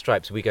 you've gone for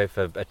stripes, we go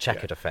for a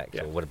checkered effect,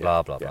 Yeah, or what, yeah,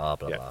 blah blah yeah, blah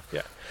blah yeah, blah.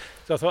 Yeah.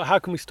 So I thought, how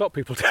can we stop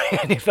people doing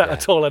any of that Yeah.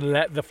 at all and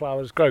let the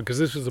flowers grow? Because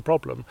this was the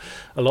problem.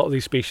 A lot of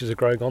these species are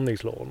growing on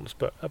these lawns,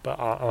 but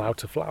aren't allowed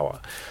to flower.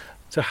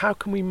 So how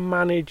can we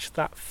manage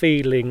that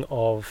feeling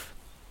of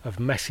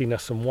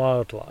messiness and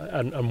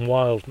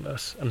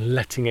wildness and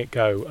letting it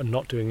go and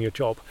not doing your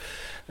job?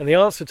 And the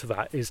answer to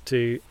that is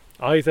to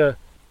either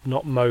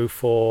not mow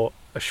for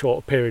a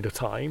short period of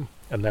time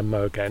and then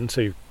mow again, so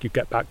you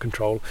get back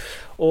control,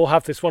 or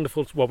have this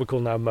wonderful, what we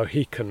call now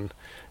Mohican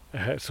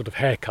sort of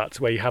haircuts,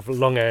 where you have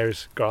long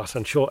areas of grass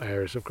and short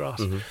areas of grass.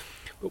 Mm-hmm.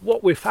 But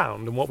what we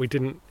found, and what we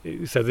didn't,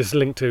 so this is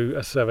linked to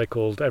a survey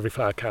called Every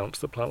Flower Counts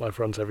that Plant Life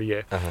runs every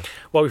year. Uh-huh.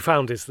 What we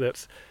found is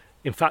that,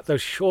 in fact,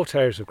 those short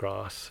areas of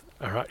grass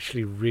are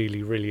actually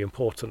really, really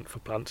important for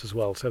plants as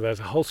well. So there's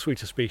a whole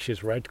suite of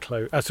species, white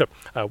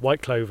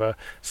clover,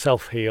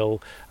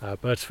 self-heal,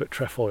 bird's foot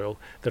trefoil,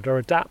 that are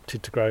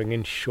adapted to growing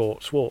in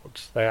short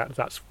swards.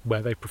 That's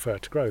where they prefer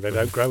to grow. They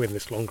don't grow in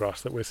this long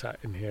grass that we're sat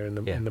in here in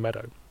the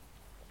meadow.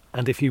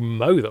 And if you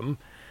mow them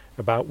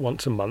about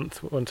once a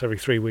month, once every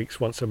 3 weeks,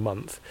 once a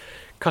month,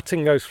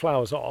 cutting those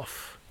flowers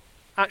off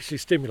actually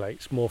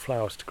stimulates more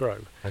flowers to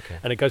grow. Okay.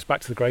 And it goes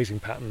back to the grazing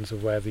patterns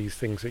of where these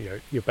things,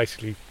 you're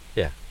basically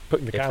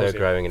putting the If cows they're in.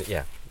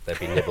 growing, they'd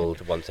be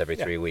nibbled once every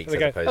 3 weeks.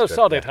 And As they go, opposed to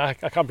sod it, I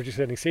can't produce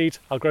any seeds,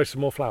 I'll grow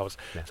some more flowers.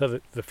 Yeah. So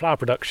the flower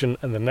production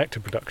and the nectar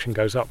production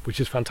goes up, which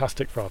is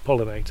fantastic for our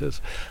pollinators.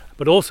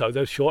 But also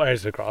those short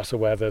areas of grass are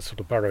where there's sort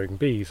of burrowing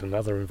bees and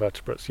other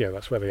invertebrates.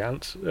 That's where the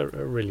ants are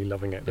really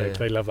loving it.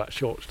 They love that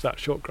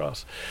short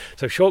grass.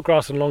 So short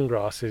grass and long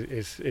grass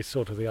is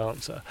sort of the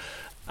answer.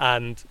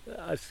 And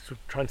I was sort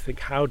of trying to think,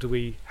 how do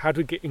we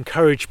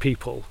encourage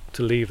people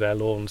to leave their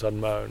lawns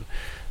unmown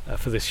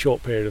for this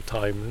short period of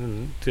time?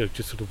 And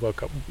just sort of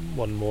woke up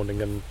one morning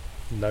and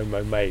No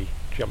Mow May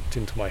jumped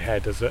into my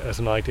head as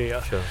an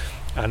idea. Sure.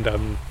 And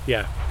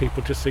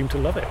people just seem to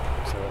love it.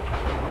 So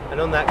And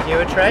on that cue,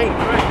 a train.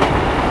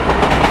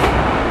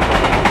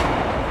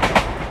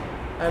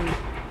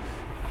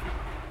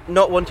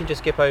 Not wanting to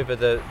skip over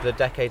the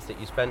decades that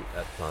you spent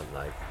at Plant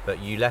Life, but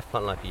you left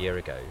Plant Life a year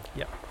ago.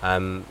 Yeah.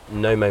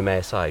 No Mow May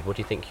aside, what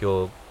do you think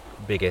your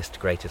biggest,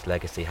 greatest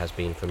legacy has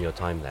been from your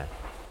time there?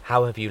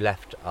 How have you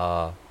left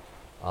our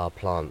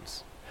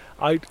plants?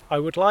 I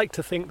would like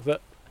to think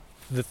that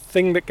the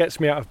thing that gets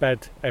me out of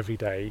bed every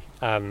day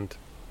and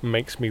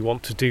makes me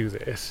want to do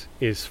this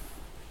is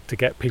to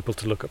get people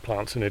to look at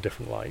plants in a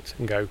different light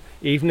and go,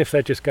 even if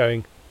they're just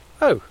going,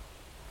 oh,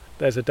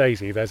 there's a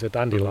daisy, there's a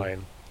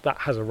dandelion, that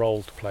has a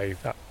role to play,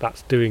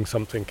 that's doing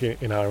something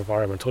in our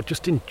environment, or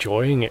just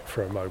enjoying it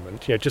for a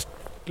moment, just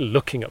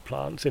looking at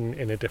plants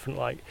in a different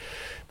light.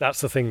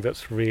 That's the thing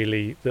that's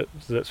really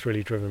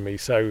driven me.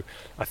 So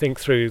I think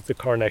through the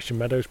Coronation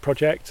Meadows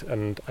project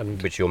and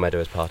Which your meadow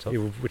is part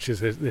of? which is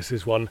this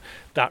is one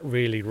that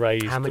really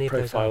raised How many the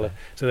of those profile. are there?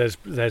 So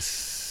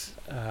there's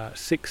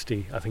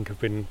 60 I think have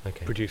been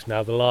Okay. produced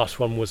now. The last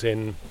one was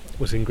in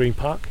Green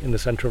Park in the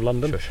centre of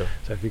London. Sure.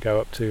 So if you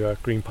go up to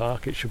Green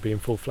Park, it should be in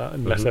full flower,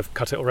 unless Mhm. they've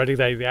cut it already.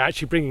 They're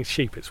actually bringing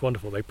sheep. It's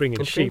wonderful. They bring in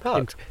Into Green sheep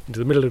Park? into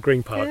the middle of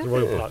Green Park. The Yeah.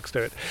 Royal Parks do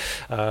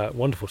it.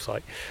 Wonderful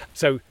site.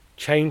 So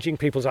changing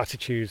people's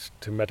attitudes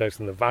to meadows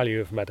and the value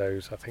of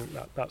meadows, I think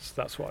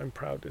that's what I'm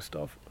proudest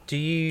of. Do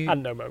you...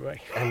 And No Mow May.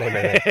 And No Mow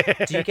May.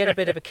 Do you get a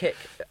bit of a kick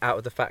out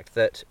of the fact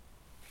that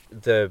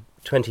the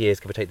 20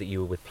 years, give or take, that you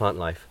were with Plant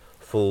Life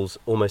falls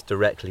almost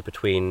directly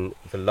between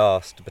the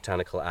last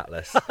botanical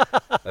atlas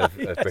of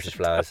British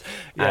flowers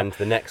and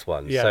the next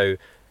one? Yeah. So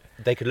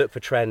they could look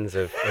for trends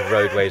of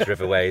roadways,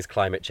 riverways,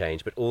 climate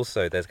change, but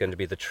also there's going to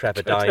be the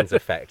Trevor Dines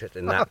effect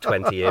in that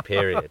 20-year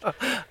period.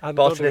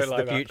 Botanists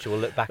of the future will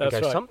look back and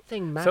That's go, right.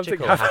 something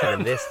magical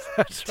happened in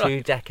this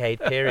two-decade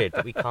period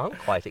that we can't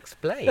quite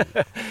explain.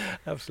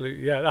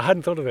 Absolutely, yeah. I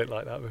hadn't thought of it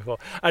like that before.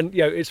 And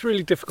it's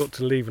really difficult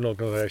to leave an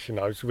organisation.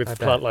 I was with I bet.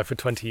 Plant Life for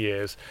 20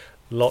 years.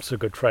 Lots of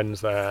good friends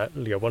there,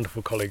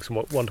 wonderful colleagues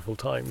and wonderful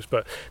times.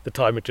 But the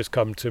time had just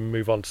come to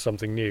move on to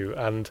something new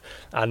and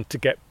to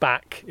get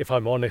back, if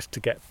I'm honest, to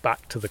get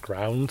back to the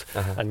ground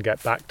and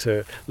get back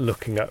to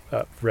looking at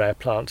rare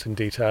plants in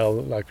detail.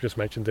 Like I just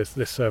mentioned,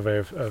 this survey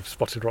of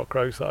spotted rock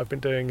growth that I've been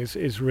doing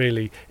is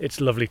really,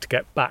 it's lovely to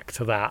get back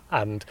to that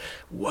and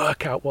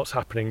work out what's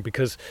happening,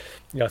 because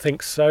I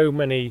think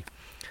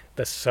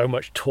there's so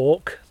much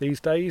talk these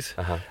days,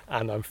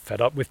 and I'm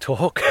fed up with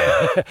talk.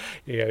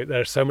 There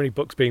are so many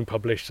books being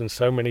published and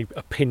so many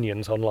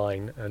opinions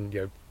online,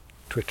 and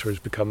Twitter has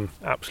become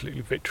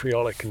absolutely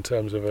vitriolic in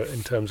terms of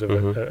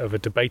a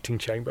debating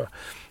chamber.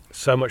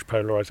 So much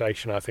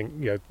polarization. I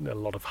think a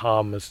lot of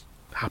harm has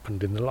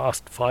happened in the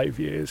last 5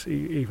 years.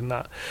 Even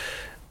that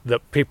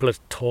people are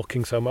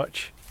talking so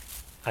much.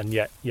 And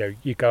yet,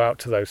 you go out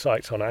to those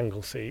sites on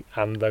Anglesey,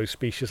 and those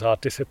species are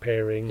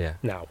disappearing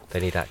now. They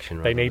need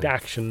action. They need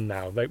action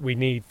now. We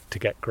need to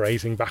get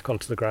grazing back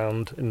onto the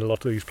ground in a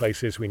lot of these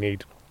places. We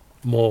need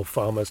more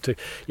farmers to.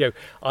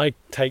 I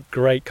take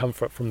great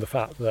comfort from the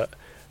fact that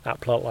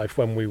at Plant Life,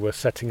 when we were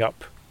setting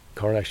up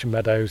Coronation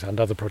Meadows and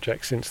other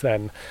projects since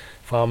then,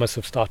 farmers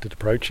have started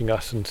approaching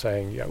us and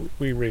saying,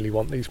 we really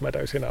want these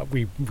meadows in.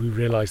 We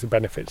realise the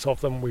benefits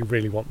of them. We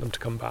really want them to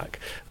come back.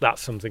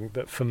 That's something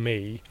that, for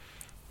me,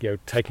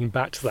 taking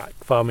back to that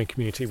farming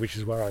community, which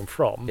is where I'm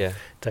from,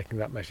 taking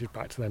that message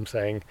back to them,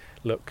 saying,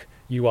 look,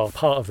 you are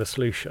part of the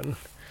solution.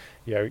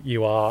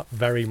 You are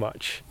very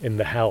much in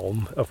the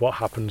helm of what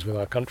happens with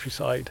our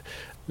countryside.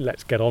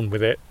 Let's get on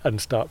with it and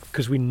start,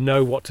 because we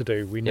know what to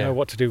do. We know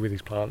what to do with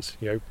these plants.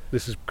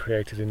 This is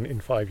created in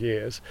 5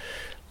 years.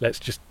 Let's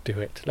just do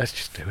it.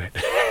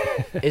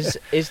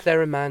 Is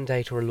there a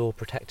mandate or a law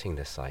protecting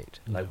this site?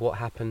 No. What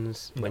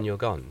happens when you're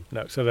gone?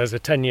 No. So there's a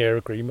 10-year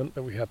agreement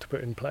that we had to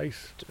put in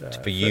place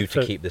for you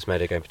to keep this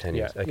meadow going for 10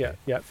 years. Okay.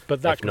 Yeah.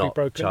 But that if could not,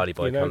 be broken. Charlie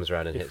Boy comes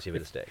around and hits you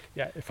with a stick.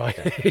 Yeah.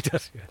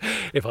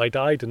 If I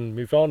died and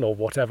moved on or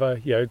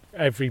whatever,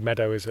 every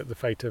meadow is at the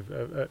fate of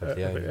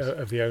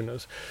the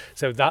owners.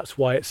 So that's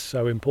why it's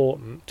so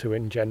important to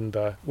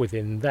engender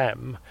within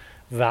them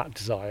that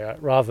desire,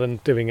 rather than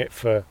doing it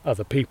for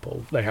other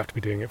people. They have to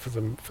be doing it for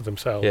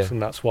themselves,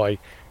 and that's why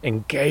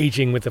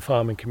engaging with the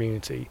farming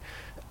community,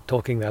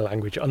 talking their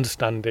language,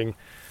 understanding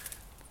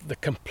the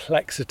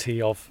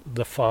complexity of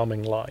the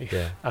farming life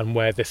and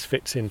where this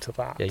fits into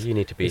that. Yeah, you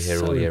need to be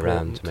here all year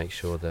round to make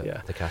sure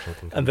that the cattle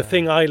can come And the down.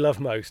 thing I love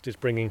most is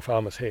bringing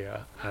farmers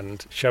here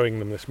and showing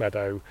them this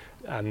meadow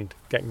and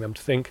getting them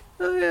to think,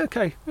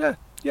 okay,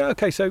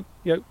 so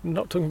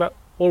not talking about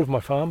all of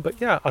my farm,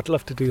 but I'd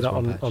love to do that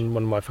on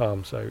one of my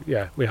farms. So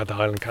we had the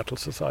Highland Cattle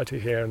Society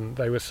here, and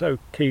they were so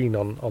keen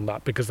on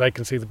that because they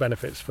can see the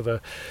benefits for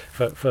the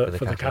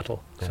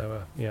cattle.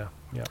 Yeah.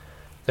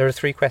 So There are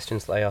 3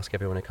 questions that I ask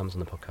everyone who comes on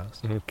the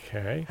podcast.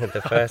 Okay.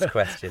 The first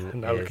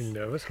question now is, looking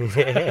nervous.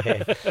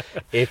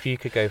 if you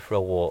could go for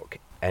a walk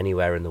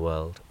anywhere in the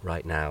world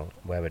right now,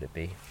 where would it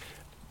be?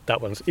 That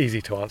one's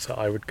easy to answer.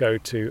 I would go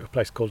to a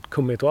place called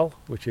Cwm Idwal,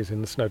 which is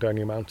in the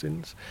Snowdonia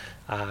Mountains,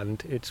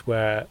 and it's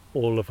where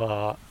all of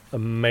our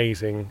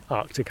amazing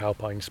Arctic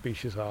alpine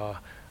species are,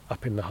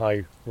 up in the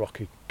high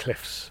rocky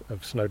cliffs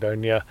of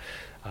Snowdonia.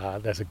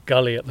 There's a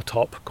gully at the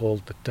top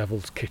called the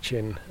Devil's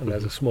Kitchen, and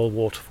there's a small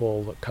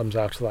waterfall that comes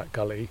out of that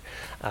gully,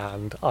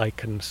 and I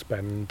can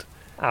spend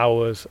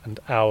hours and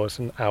hours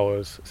and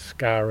hours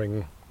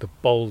scouring the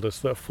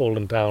boulders that have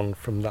fallen down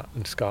from that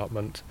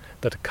escarpment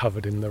that are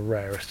covered in the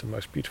rarest and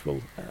most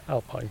beautiful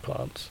alpine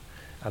plants.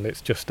 And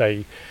it's just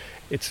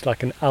it's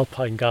like an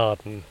alpine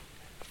garden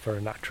for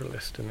a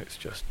naturalist, and it's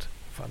just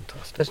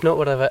fantastic. That's not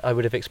what I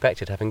would have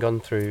expected, having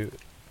gone through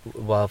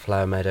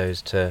wildflower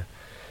meadows to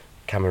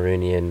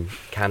Cameroonian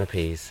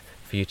canopies,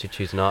 for you to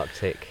choose an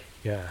Arctic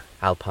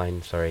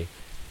alpine,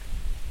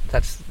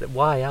 That's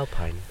why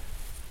alpine?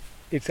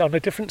 It's on a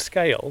different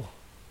scale.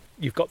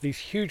 You've got these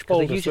huge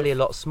boulders. They're usually a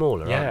lot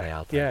smaller, aren't they,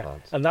 alpine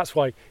plants? And that's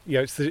why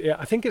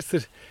I think it's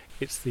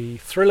the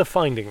thrill of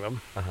finding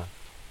them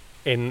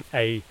in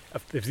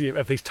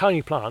of these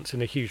tiny plants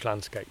in a huge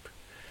landscape,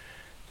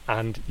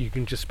 and you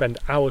can just spend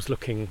hours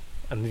looking,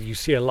 and you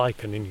see a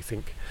lichen, and you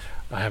think,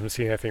 I haven't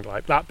seen anything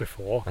like that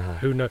before.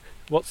 Who knows?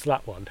 What's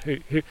that one?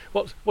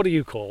 What are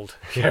you called?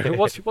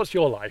 What's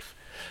your life?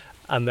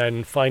 And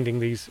then finding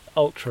these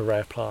ultra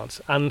rare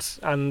plants,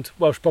 and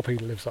Welsh poppy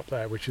lives up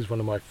there, which is one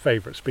of my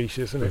favourite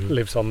species, and it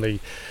lives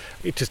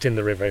it's just in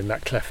the river in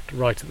that cleft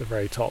right at the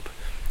very top,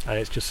 and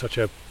it's just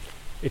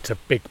it's a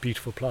big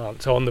beautiful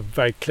plant. So on the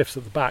very cliffs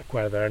at the back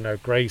where there are no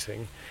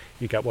grazing,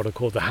 you get what are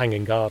called the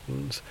hanging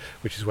gardens,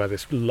 which is where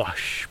this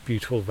lush,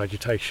 beautiful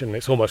vegetation,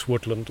 it's almost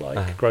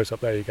woodland-like, grows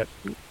up there. You get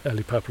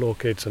early purple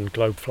orchids and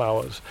globe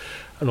flowers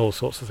and all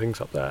sorts of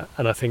things up there.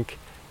 And I think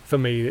for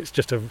me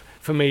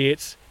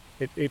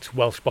it's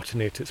Welsh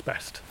botany at its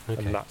best,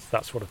 and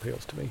that's what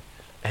appeals to me,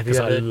 because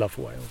I love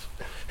Wales.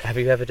 Have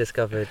you ever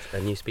discovered a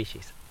new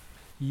species?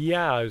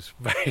 Yeah, I was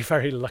very,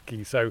 very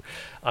lucky. So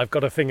I've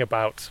got a thing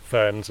about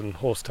ferns and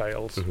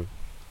horsetails,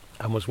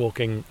 and was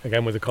walking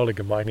again with a colleague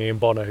of mine, Ian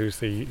Bonner, who's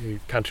the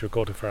country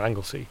recorder for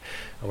Anglesey,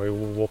 and we were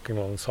walking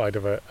alongside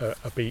of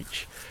a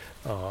beach,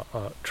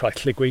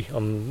 Traethligwy,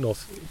 on the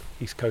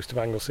north-east coast of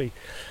Anglesey,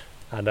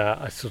 and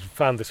I sort of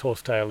found this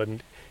horsetail,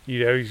 and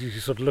you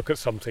sort of look at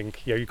something,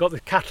 you've got the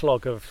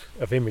catalogue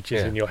of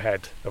images in your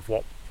head of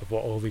what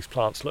all these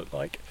plants look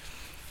like,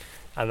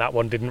 and that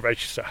one didn't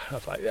register. I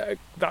was like,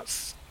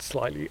 that's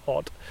slightly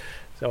odd.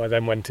 So I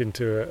then went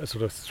into a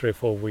sort of 3 or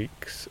 4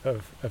 weeks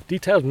of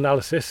detailed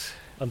analysis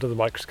under the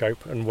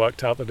microscope, and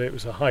worked out that it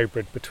was a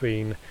hybrid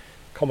between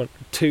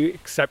 2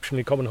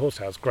 exceptionally common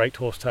horsetails, great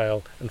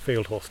horsetail and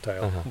field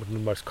horsetail, one of the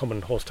most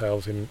common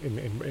horsetails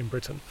in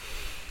Britain.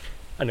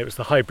 and it was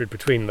the hybrid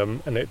between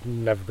them, and it had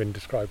never been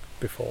described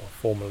before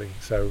formally.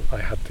 So I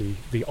had the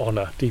deep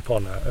honour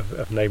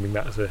of naming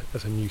that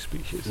as a new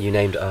species. You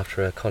named it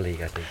after a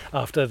colleague, I think.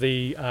 After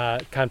the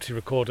county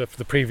recorder, for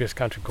the previous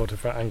county recorder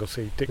for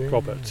Anglesey, Dick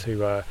Roberts,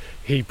 who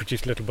he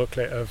produced a little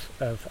booklet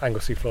of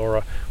Anglesey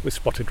flora with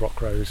spotted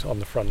rock rose on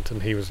the front,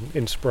 and he was an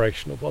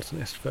inspirational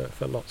botanist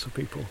for lots of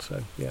people.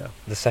 So yeah.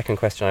 The second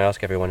question I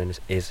ask everyone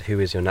is who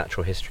is your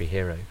natural history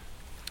hero?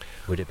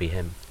 Would it be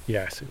him?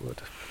 Yes, it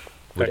would.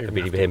 Would it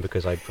be him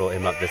because I brought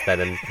him up just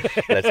then and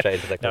led straight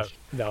into that question?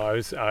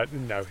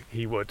 No,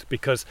 he would,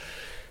 because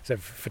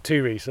for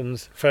two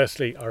reasons.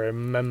 Firstly, I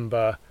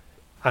remember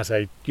as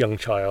a young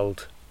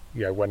child,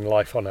 when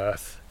Life on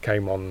Earth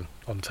came on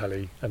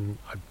telly, and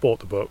I bought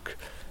the book,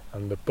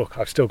 and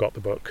I've still got the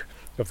book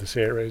of the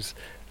series,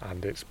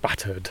 and it's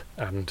battered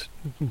and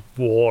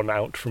worn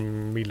out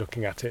from me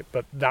looking at it,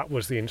 but that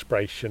was the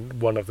inspiration,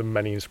 one of the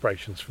many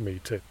inspirations for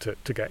me to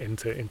get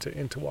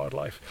into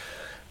wildlife.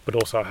 But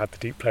also I had the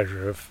deep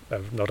pleasure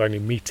of not only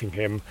meeting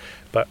him,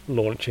 but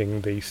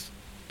launching the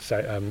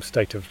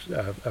State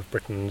of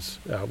Britain's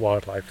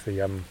Wildlife,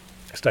 the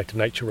State of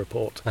Nature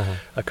report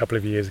a couple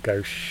of years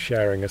ago,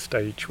 sharing a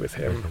stage with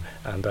him.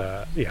 And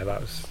that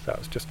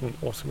was just an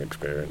awesome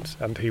experience.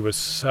 And he was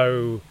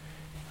so,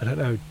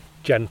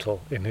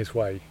 gentle in his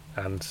way,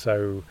 and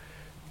so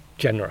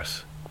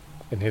generous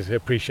in his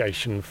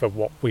appreciation for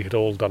what we had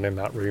all done in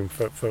that room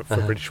for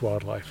British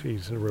wildlife.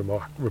 He's a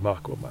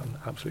remarkable man,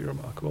 absolutely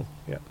remarkable.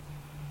 Yeah.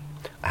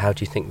 How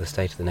do you think the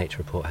State of the Nature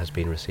report has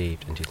been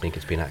received, and do you think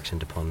it's been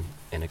actioned upon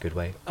in a good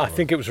way? I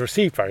think it was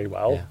received very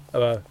well.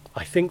 Yeah.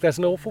 I think there's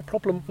an awful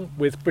problem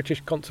with British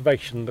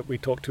conservation that we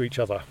talk to each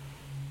other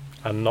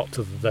and not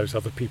to those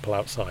other people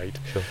outside.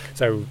 Sure.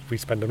 So we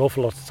spend an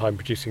awful lot of time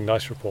producing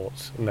nice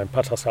reports and then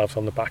pat ourselves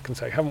on the back and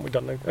say, haven't we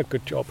done a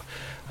good job?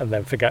 And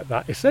then forget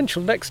that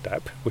essential next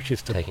step, which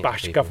is to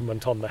bash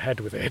government on the head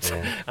with it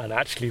and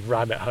actually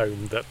ram it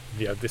home that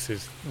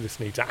this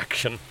needs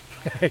action.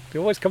 It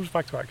always comes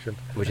back to action.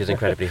 Which is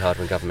incredibly hard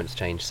when governments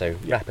change so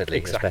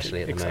rapidly,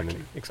 especially at the moment.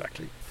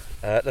 Exactly.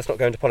 Let's not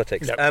go into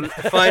politics. No.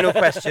 Final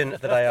question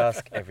that I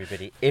ask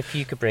everybody. If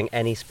you could bring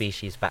any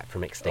species back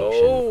from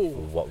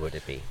extinction, what would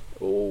it be?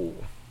 Oh,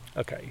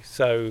 okay.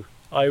 So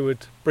I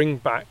would bring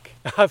back...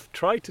 I've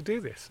tried to do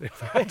this, in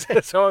fact.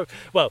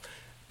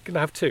 Can I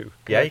have two?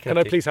 Yeah, you can. Can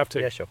I please have two?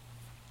 Yeah, sure.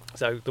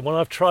 So the one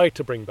I've tried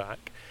to bring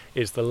back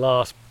is the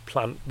last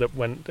plant that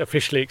went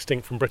officially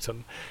extinct from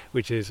Britain,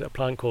 which is a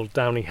plant called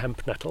downy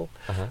hemp nettle,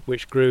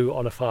 which grew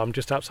on a farm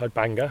just outside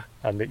Bangor,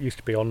 and it used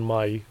to be on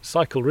my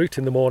cycle route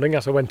in the morning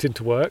as I went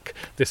into work,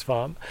 this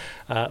farm.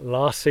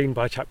 Last seen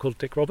by a chap called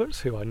Dick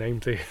Roberts, who I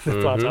named the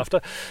plant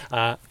after.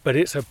 But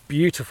it's a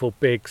beautiful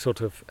big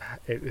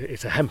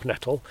it's a hemp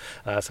nettle,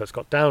 so it's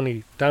got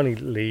downy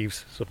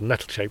leaves, sort of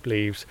nettle-shaped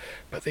leaves,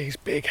 but these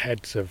big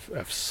heads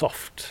of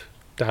soft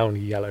downy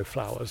yellow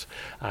flowers,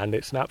 and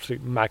it's an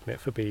absolute magnet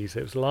for bees.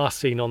 It was last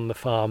seen on the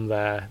farm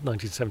there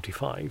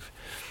 1975,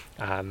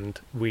 and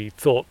we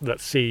thought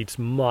that seeds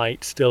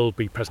might still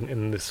be present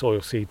in the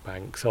soil seed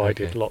bank, so I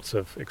did lots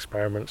of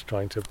experiments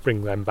trying to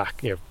bring them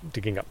back,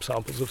 digging up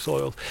samples of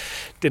soil.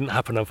 Didn't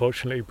happen,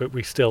 unfortunately, but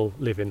we still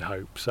live in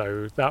hope.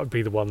 So that would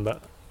be the one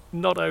that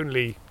not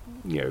only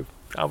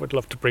I would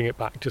love to bring it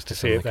back just to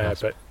see it there,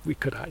 but we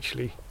could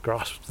actually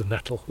grasp the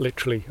nettle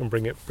literally and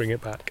bring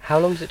it back. How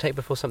long does it take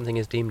before something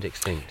is deemed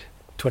extinct?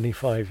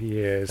 25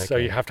 years. Okay. So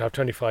you have to have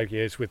 25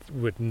 years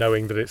with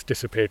knowing that it's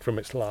disappeared from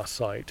its last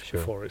site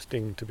before it's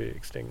deemed to be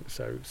extinct.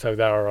 So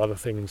there are other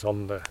things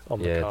on the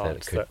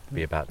cards that could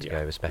be about to go,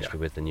 especially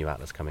with the new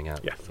atlas coming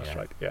out. Yes, that's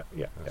right. Yeah.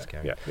 That's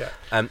scary.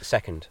 Yeah.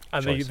 Second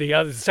and choice.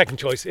 The second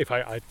choice, if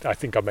I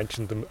think I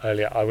mentioned them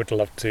earlier, I would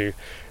love to,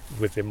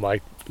 within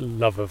my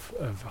love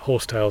of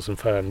horsetails and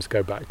ferns,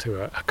 go back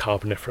to a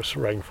carboniferous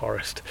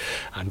rainforest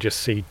and just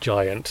see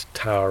giant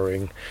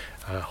towering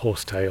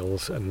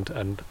horsetails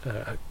and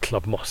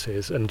club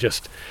mosses, and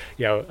just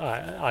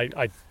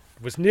I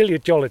was nearly a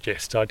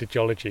geologist. I did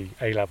geology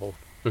A-level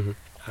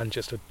and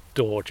just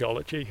adore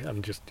geology,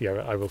 and just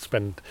I will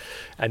spend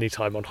any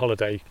time on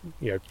holiday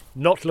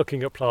not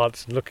looking at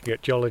plants and looking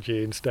at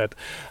geology instead.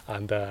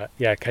 And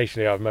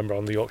occasionally I remember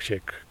on the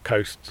Yorkshire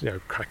coast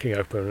cracking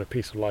open a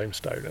piece of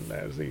limestone, and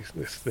there's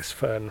this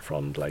fern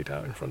frond laid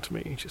out in front of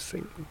me. You just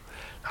think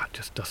that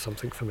just does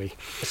something for me.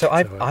 So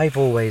I've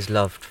always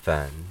loved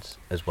ferns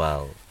as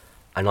well,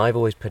 and I've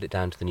always put it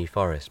down to the New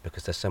Forest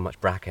because there's so much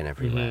bracken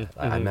everywhere.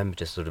 I remember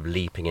just sort of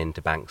leaping into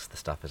banks of the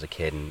stuff as a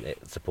kid, and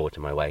it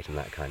supporting my weight and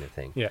that kind of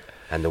thing. Yeah.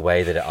 And the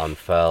way that it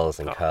unfurls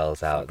and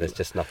curls out, there's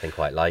just nothing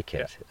quite like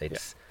it.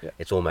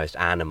 It's almost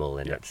animal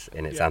in its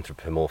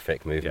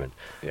anthropomorphic movement.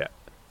 Yeah.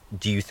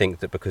 Do you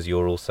think that because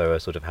you're also a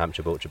sort of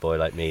Hampshire Butcher boy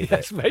like me,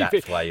 that's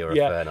why you're a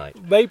fernite?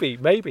 Maybe.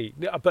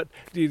 But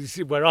you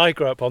see, where I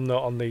grew up on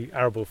the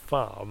arable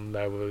farm,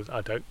 there was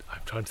I don't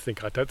think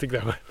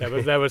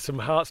there were some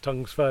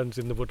hartstongues ferns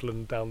in the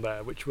woodland down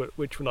there, which were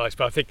nice.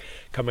 But I think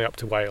coming up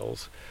to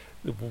Wales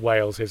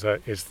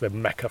is the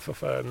mecca for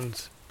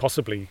ferns,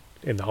 possibly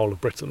in the whole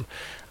of Britain.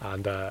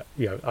 And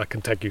I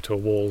can take you to a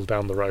wall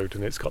down the road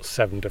and it's got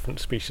 7 different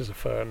species of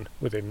fern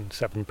within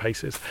 7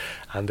 paces,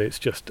 and it's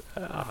just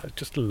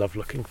love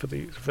looking for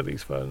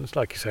these ferns.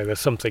 Like you say, there's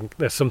something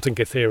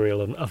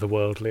ethereal and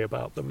otherworldly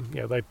about them.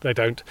 They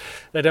don't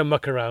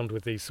muck around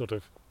with these sort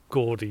of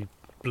gaudy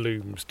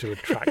blooms to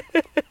attract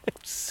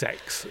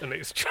sex, and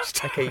it's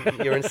just okay.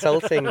 You're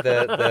insulting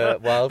the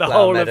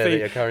wildflower meadow that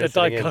you're currently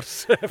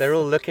sitting in. They're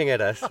all looking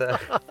at us.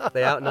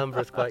 They outnumber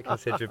us quite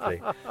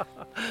considerably.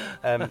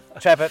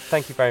 Trevor,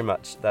 thank you very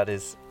much. That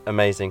is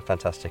amazing,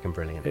 fantastic, and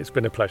brilliant. It's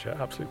been a pleasure,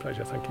 absolute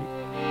pleasure. Thank you.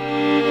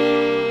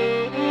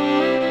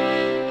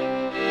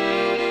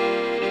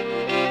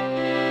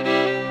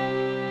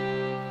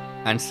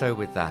 And so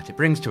with that, it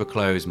brings to a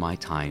close my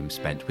time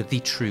spent with the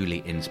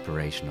truly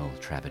inspirational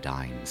Trevor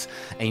Dines.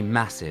 A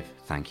massive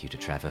thank you to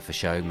Trevor for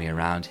showing me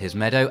around his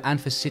meadow and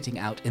for sitting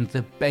out in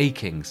the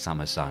baking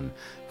summer sun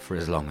for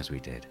as long as we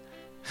did.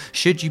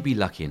 Should you be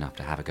lucky enough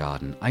to have a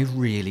garden, I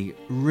really,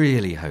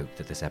 really hope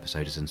that this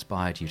episode has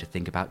inspired you to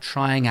think about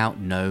trying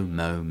out No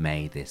Mow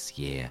May this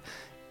year,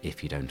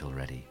 if you don't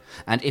already.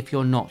 And if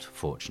you're not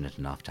fortunate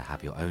enough to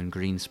have your own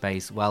green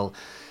space, well,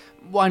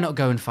 why not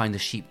go and find the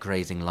sheep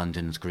grazing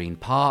London's Green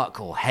Park,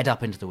 or head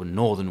up into the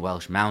northern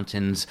Welsh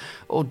mountains,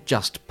 or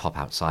just pop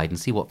outside and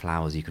see what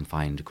flowers you can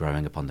find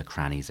growing upon the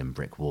crannies and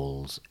brick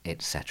walls,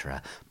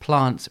 etc.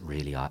 Plants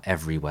really are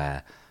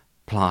everywhere.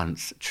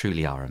 Plants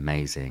truly are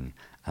amazing,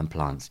 and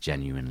plants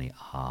genuinely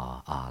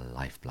are our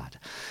lifeblood.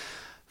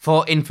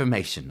 For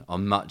information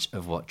on much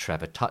of what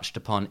Trevor touched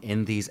upon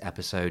in these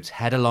episodes,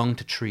 head along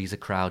to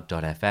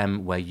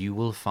treesacrowd.fm, where you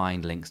will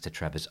find links to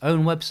Trevor's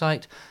own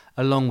website,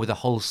 along with a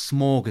whole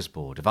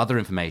smorgasbord of other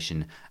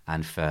information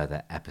and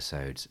further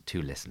episodes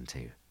to listen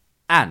to.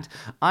 And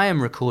I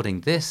am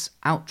recording this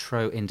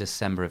outro in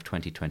December of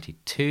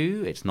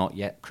 2022. It's not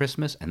yet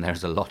Christmas, and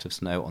there's a lot of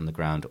snow on the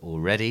ground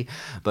already,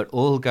 but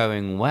all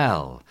going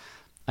well,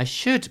 I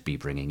should be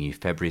bringing you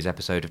February's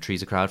episode of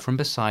Trees A Crowd from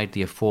beside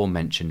the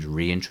aforementioned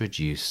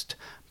reintroduced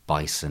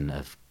Bison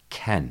of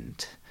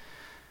Kent.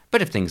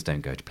 But if things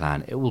don't go to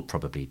plan, it will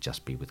probably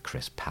just be with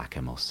Chris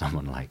Packham or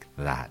someone like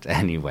that.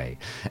 Anyway,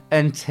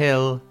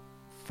 until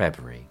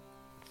February,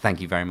 thank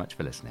you very much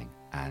for listening,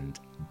 and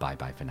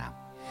bye-bye for now.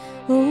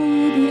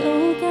 Oh, the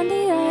oak and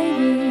the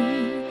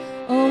ivy.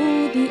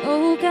 Oh, the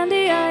oak and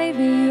the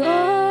ivy.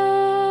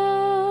 Oh.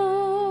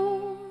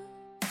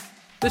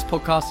 This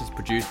podcast is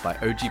produced by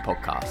OG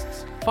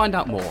Podcasts. Find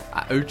out more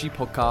at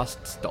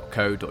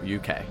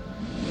ogpodcasts.co.uk.